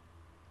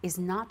is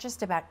not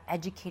just about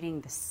educating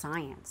the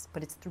science,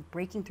 but it's through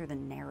breaking through the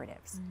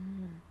narratives.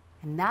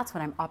 And that's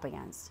what I'm up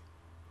against.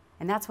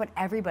 And that's what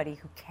everybody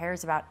who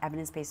cares about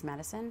evidence-based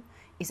medicine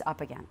is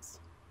up against.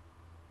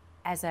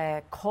 As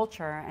a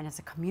culture and as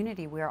a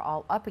community, we are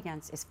all up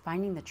against is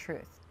finding the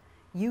truth.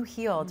 You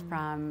healed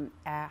from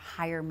a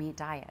higher meat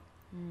diet.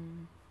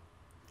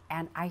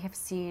 And I have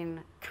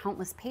seen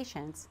countless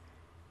patients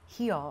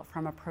heal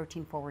from a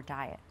protein-forward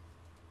diet.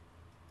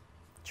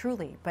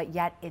 Truly, but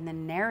yet in the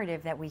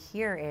narrative that we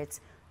hear, it's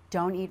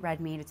don't eat red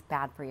meat, it's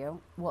bad for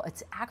you. Well,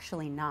 it's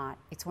actually not.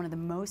 It's one of the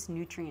most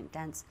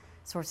nutrient-dense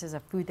sources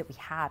of food that we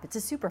have. It's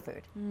a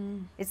superfood.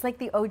 It's like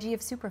the OG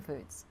of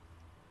superfoods.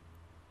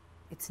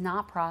 It's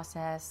not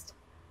processed.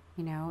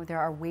 There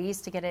are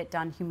ways to get it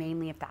done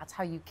humanely if that's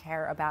how you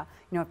care about,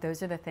 if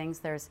those are the things,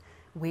 there's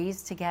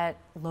ways to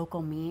get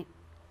local meat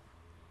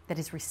that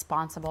is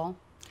responsible.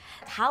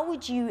 How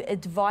would you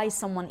advise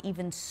someone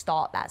even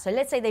start that? So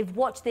let's say they've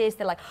watched this,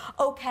 they're like,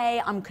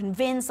 okay, I'm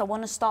convinced, I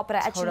want to start, but I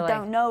actually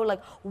don't know.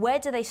 Like, where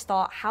do they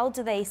start? How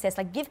do they assess?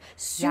 Like, give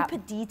super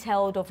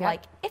detailed of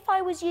like, if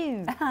I was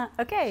you.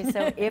 Okay,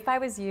 so if I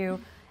was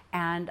you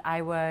and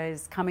I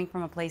was coming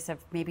from a place of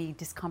maybe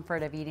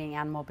discomfort of eating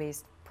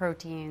animal-based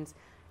proteins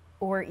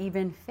or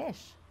even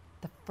fish,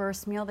 the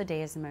first meal of the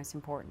day is the most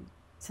important.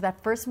 So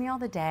that first meal of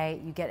the day,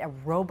 you get a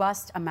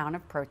robust amount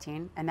of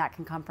protein, and that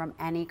can come from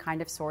any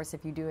kind of source.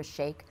 If you do a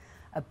shake,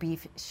 a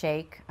beef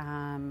shake,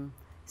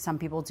 Some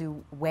people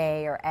do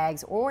whey or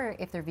eggs, or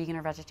if they're vegan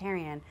or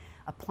vegetarian,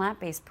 a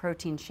plant-based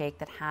protein shake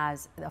that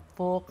has a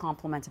full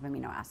complement of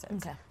amino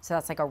acids. Okay. So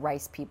that's like a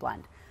rice pea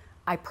blend.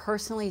 I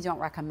personally don't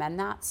recommend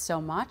that so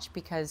much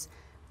because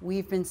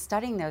we've been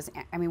studying those.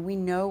 I mean, we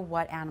know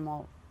what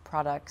animal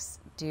products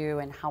do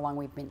and how long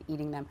we've been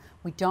eating them.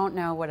 We don't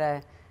know what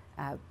a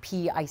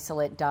pea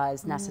isolate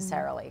does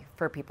necessarily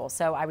for people.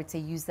 So I would say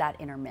use that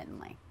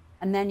intermittently.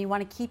 And then you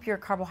want to keep your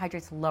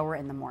carbohydrates lower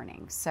in the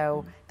morning.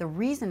 So the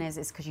reason is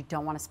because you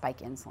don't want to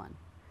spike insulin.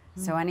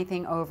 So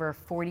anything over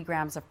 40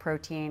 grams of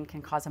protein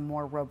can cause a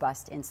more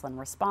robust insulin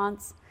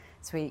response.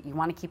 So you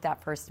want to keep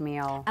that first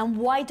meal. And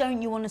why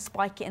don't you want to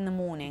spike it in the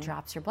morning? It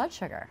drops your blood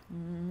sugar.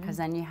 Because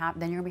then you're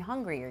going to be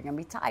hungry, you're going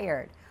to be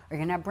tired, or you're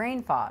going to have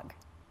brain fog.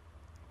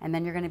 And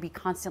then you're going to be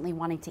constantly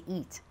wanting to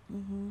eat.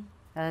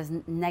 That is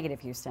negative,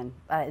 Houston.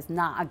 That is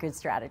not a good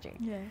strategy.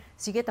 Yeah.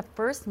 So you get the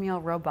first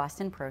meal robust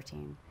in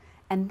protein.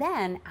 And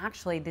then,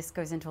 actually, this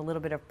goes into a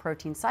little bit of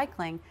protein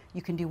cycling.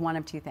 You can do one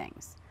of two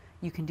things.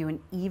 You can do an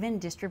even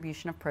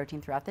distribution of protein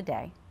throughout the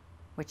day,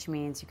 which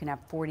means you can have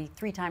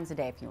 43 times a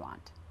day if you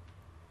want.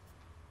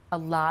 A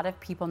lot of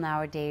people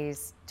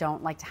nowadays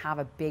don't like to have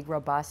a big,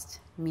 robust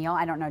meal.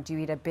 I don't know, do you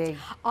eat a big?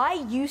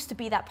 I used to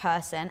be that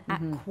person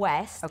at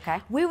Quest.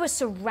 Okay. We were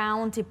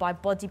surrounded by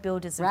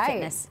bodybuilders and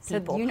fitness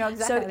people. So you know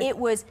exactly. So it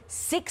was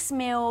 6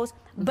 meals,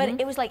 but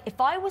it was like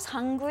if I was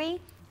hungry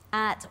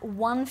at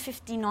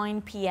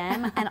 1:59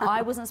 p.m. and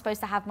I wasn't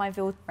supposed to have my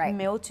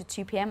meal to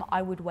 2 p.m.,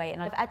 I would wait.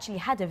 And I've actually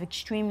had an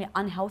extremely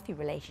unhealthy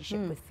relationship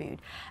with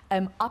food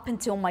up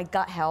until my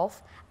gut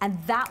health. And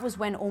that was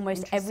when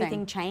almost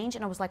everything changed.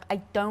 And I was like,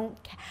 I don't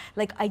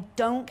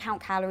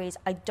count calories.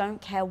 I don't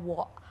care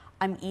what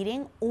I'm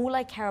eating. All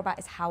I care about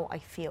is how I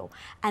feel.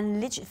 And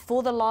literally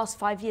for the last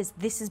 5 years,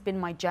 this has been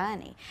my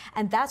journey.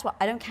 And that's why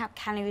I don't count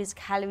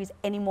calories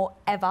anymore,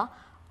 ever.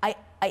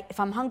 If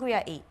I'm hungry,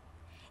 I eat.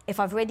 If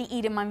I've already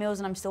eaten my meals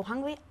and I'm still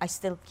hungry, I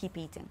still keep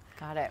eating.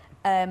 Got it.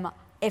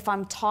 If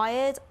I'm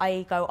tired,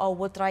 I go, oh,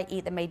 what did I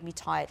eat that made me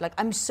tired? Like,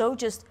 I'm so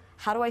just,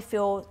 how do I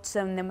feel?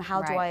 So then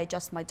how do I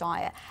adjust my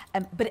diet?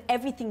 But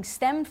everything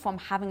stemmed from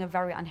having a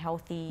very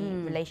unhealthy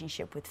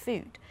relationship with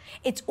food.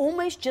 It's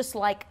almost just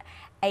like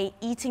a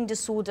eating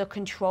disorder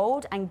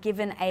controlled and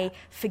given a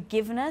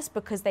forgiveness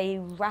because they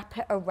wrap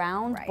it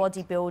around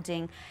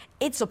bodybuilding.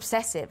 It's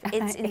obsessive.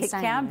 It's insane. It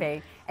can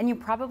be. And you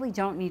probably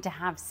don't need to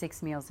have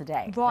 6 meals a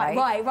day. Right.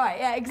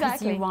 Yeah,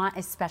 exactly. Because you want,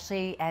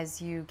 especially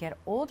as you get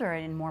older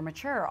and more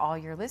mature, all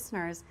your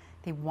listeners,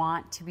 they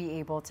want to be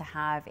able to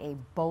have a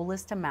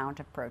bolus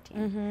amount of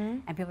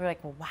protein. And people are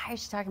like, well, why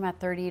is she talking about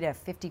 30 to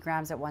 50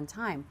 grams at one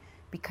time?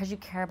 Because you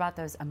care about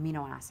those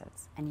amino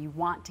acids. And you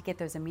want to get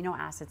those amino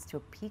acids to a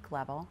peak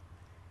level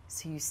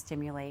so you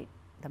stimulate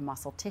the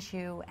muscle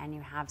tissue and you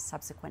have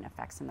subsequent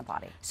effects in the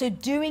body. So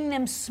doing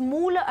them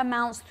smaller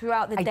amounts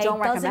throughout the day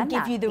doesn't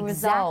give you the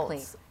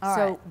results.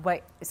 So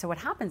what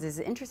happens is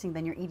interesting,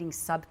 then you're eating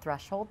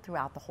sub-threshold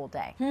throughout the whole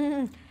day.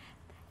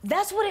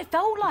 That's what it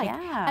felt like.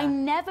 Yeah. I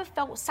never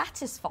felt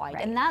satisfied.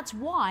 And that's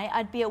why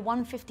I'd be at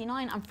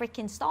 1:59, I'm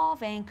freaking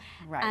starving.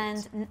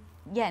 And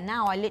yeah,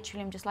 now I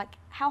literally am just like,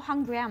 how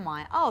hungry am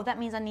I? Oh, that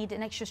means I need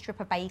an extra strip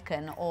of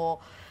bacon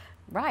or...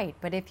 Right,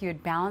 but if you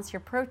would balance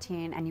your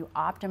protein and you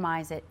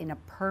optimize it in a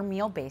per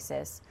meal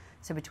basis,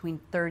 so between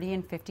 30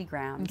 and 50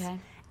 grams.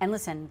 And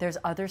listen, there's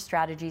other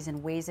strategies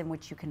and ways in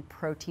which you can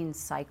protein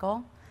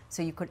cycle.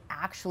 So you could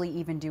actually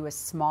even do a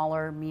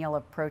smaller meal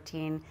of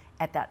protein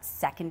at that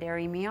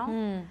secondary meal.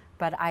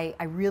 But I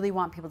really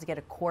want people to get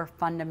a core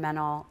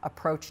fundamental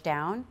approach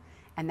down.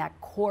 And that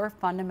core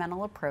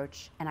fundamental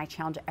approach, and I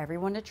challenge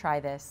everyone to try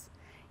this,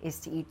 is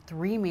to eat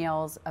 3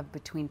 meals of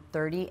between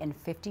 30 and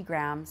 50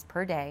 grams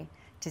per day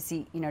to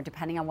see,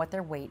 depending on what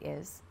their weight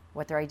is,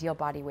 what their ideal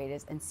body weight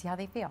is, and see how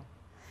they feel.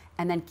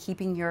 And then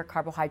keeping your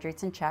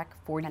carbohydrates in check,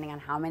 depending on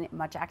how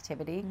much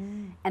activity,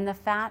 and the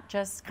fat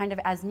just kind of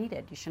as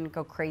needed. You shouldn't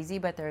go crazy,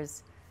 but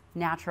there's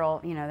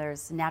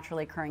there's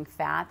naturally occurring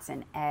fats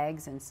in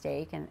eggs and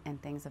steak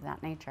and things of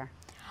that nature.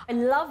 I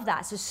love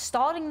that. So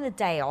starting the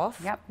day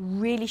off,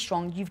 really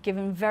strong. You've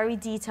given very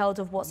detailed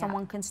of what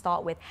someone can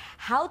start with.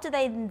 How do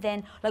they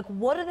then,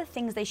 what are the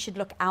things they should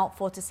look out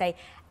for to say,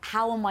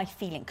 how am I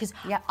feeling? Because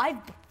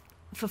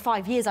for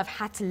 5 years, I've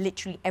had to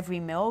literally every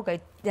meal go,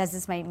 does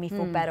this make me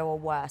feel better or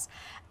worse?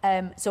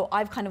 So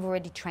I've kind of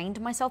already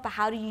trained myself, but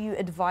how do you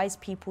advise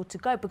people to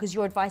go? Because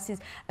your advice is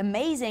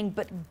amazing,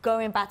 but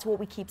going back to what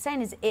we keep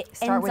saying is it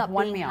ends up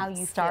being how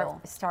you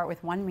feel. Start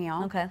with 1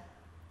 meal. Okay.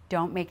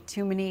 Don't make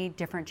too many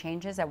different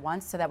changes at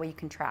once so that way you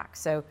can track.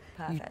 So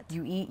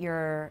you eat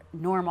your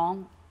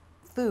normal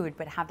food,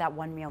 but have that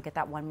 1 meal, get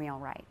that 1 meal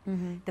right.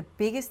 The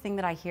biggest thing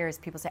that I hear is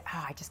people say,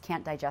 oh, I just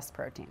can't digest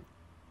protein.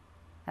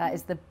 That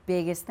is the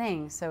biggest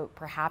thing. So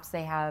perhaps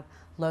they have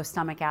low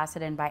stomach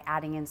acid, and by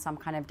adding in some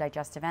kind of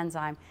digestive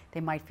enzyme,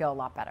 they might feel a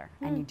lot better.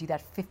 And you do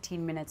that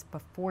 15 minutes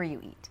before you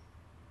eat.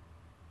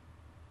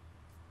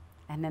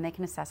 And then they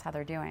can assess how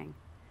they're doing.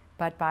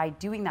 But by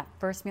doing that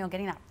first meal,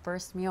 getting that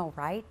first meal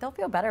right, they'll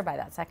feel better by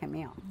that second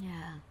meal.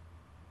 Yeah.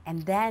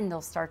 And then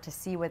they'll start to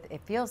see what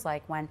it feels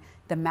like when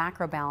the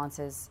macro balance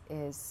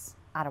is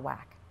out of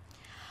whack.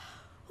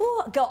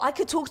 Oh, girl, I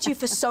could talk to you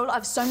for I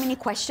have so many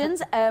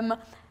questions.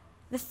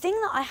 The thing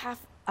that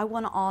I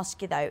want to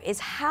ask you though is,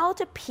 how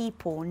do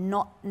people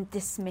not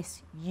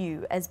dismiss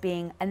you as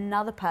being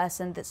another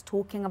person that's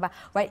talking about,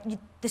 right?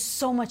 There's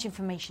so much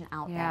information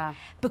out there.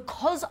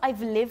 Because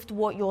I've lived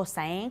what you're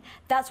saying,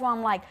 that's why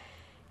I'm like,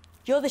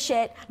 you're the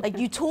shit. Like,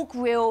 you talk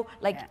real,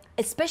 like,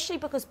 especially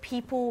because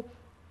people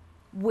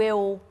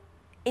will,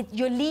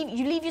 you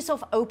leave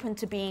yourself open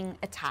to being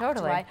attacked,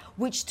 right?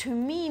 Which to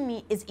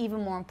me is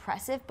even more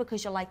impressive,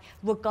 because you're like,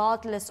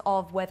 regardless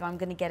of whether I'm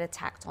going to get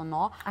attacked or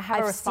not, I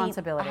have a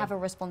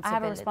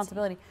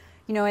responsibility.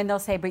 You know, and they'll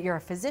say, but you're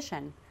a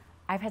physician.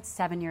 I've had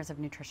 7 years of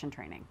nutrition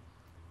training,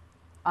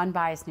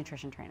 unbiased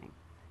nutrition training.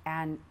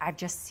 And I've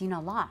just seen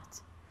a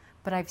lot.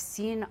 But I've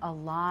seen a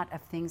lot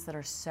of things that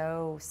are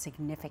so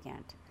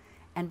significant.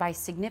 And by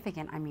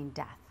significant, I mean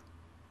death.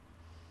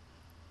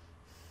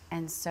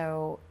 And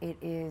so it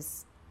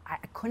is, I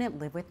couldn't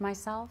live with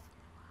myself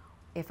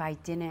if I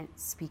didn't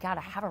speak out.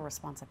 I have a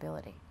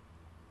responsibility.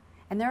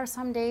 And there are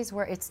some days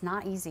where it's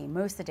not easy.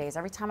 Most of the days,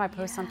 every time I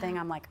post something,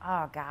 I'm like,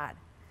 oh God,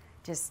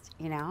 just,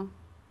 you know,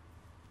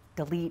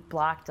 delete,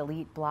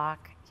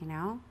 block, you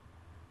know?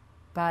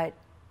 But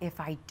if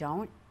I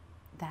don't,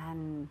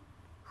 then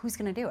who's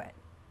gonna do it?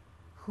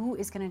 Who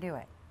is gonna do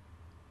it?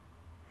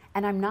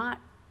 And I'm not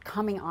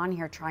coming on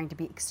here trying to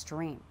be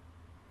extreme.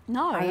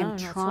 No, I am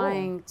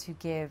trying to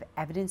give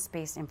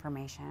evidence-based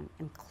information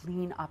and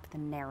clean up the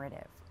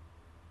narrative.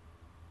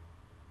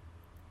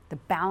 The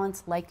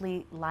balance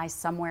likely lies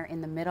somewhere in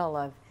the middle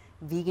of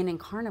vegan and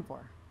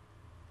carnivore,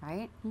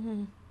 right?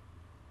 Mm-hmm.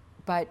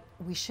 But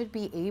we should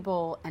be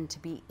able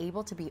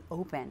to be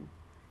open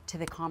to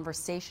the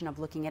conversation of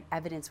looking at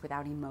evidence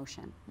without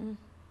emotion. Mm.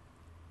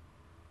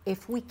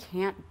 If we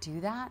can't do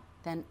that,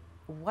 then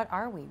what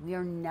are we? We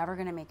are never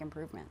going to make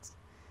improvements.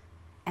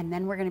 And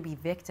then we're going to be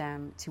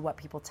victim to what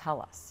people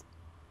tell us.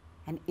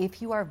 And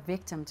if you are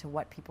victim to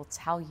what people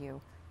tell you,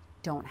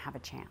 don't have a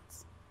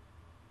chance.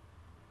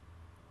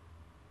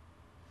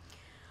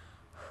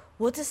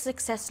 What does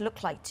success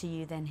look like to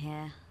you then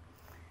here?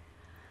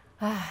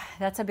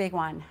 That's a big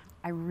one.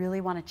 I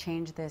really want to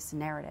change this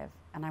narrative,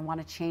 and I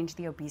want to change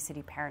the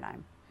obesity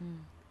paradigm. Mm.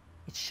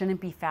 It shouldn't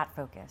be fat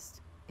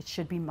focused. It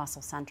should be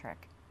muscle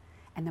centric.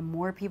 And the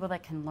more people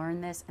that can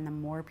learn this and the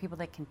more people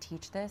that can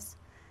teach this,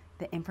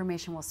 the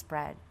information will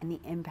spread and the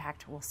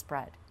impact will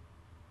spread.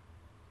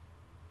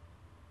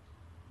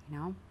 You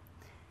know?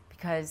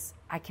 Because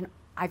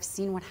I've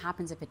seen what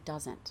happens if it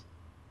doesn't.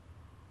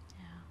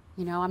 Yeah.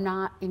 You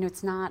know,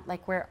 it's not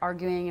like we're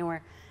arguing and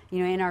we're, you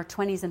know, in our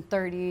 20s and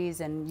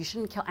 30s and you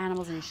shouldn't kill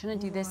animals and you shouldn't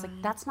do this.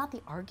 Like, that's not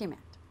the argument.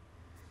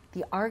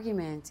 The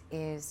argument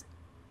is,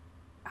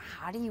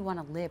 how do you want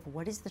to live?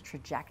 What is the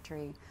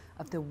trajectory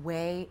of the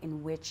way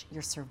in which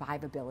your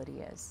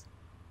survivability is?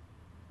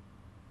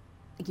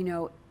 You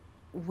know,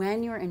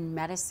 when you're in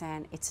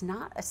medicine, it's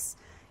not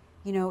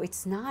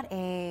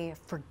a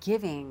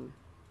forgiving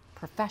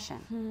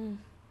profession,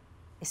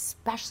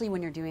 especially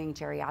when you're doing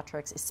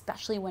geriatrics,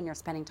 especially when you're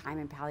spending time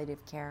in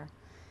palliative care,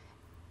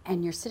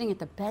 and you're sitting at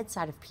the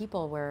bedside of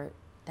people where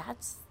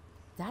that's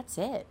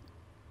it.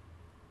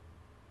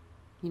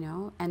 You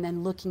know, and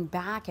then looking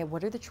back at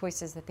what are the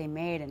choices that they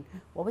made and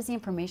what was the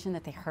information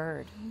that they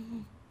heard.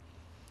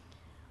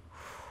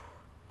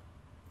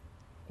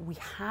 We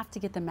have to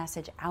get the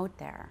message out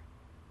there.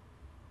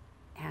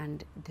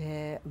 And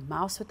the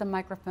mouse with the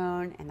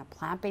microphone and the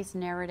plant-based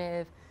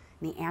narrative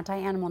and the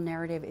anti-animal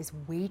narrative is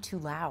way too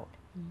loud.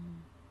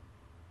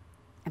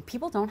 And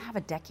people don't have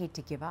a decade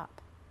to give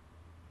up.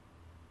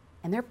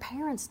 And their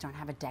parents don't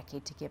have a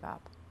decade to give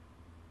up.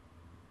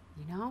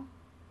 You know?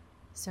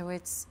 So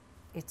it's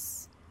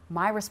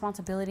my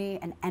responsibility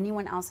and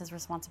anyone else's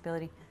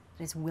responsibility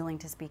that is willing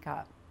to speak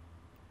up.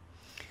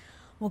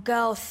 Well,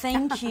 girl,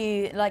 thank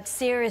you. Like,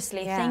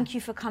 seriously, thank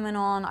you for coming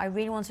on. I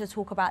really wanted to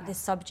talk about this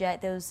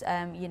subject. There was,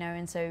 you know,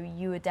 and so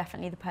you were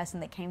definitely the person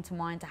that came to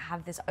mind to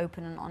have this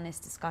open and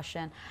honest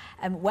discussion.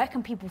 Where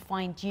can people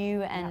find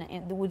you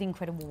and all the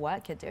incredible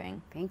work you're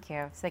doing? Thank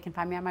you. So they can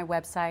find me on my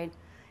website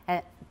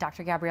at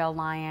Dr. Gabrielle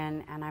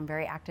Lyon, and I'm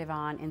very active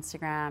on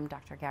Instagram,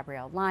 Dr.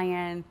 Gabrielle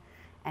Lyon,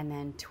 and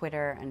then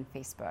Twitter and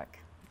Facebook.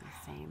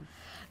 Same.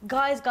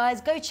 Guys,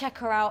 go check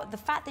her out. The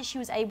fact that she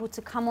was able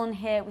to come on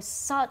here with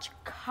such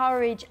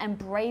courage and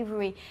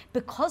bravery,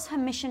 because her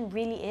mission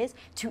really is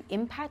to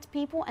impact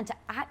people and to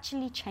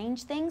actually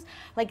change things,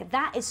 like,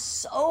 that is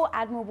so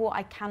admirable.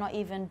 I cannot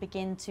even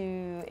begin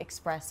to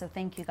express. So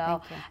thank you,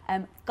 girl.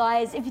 Thank you.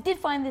 Guys, if you did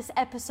find this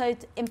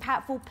episode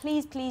impactful,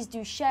 please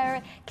do share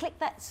it. Click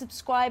that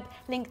subscribe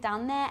link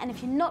down there. And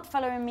if you're not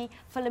following me,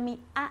 follow me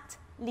at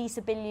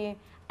Lisa Bilyeu.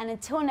 And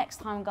until next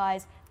time,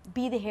 guys,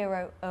 be the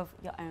hero of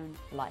your own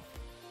life.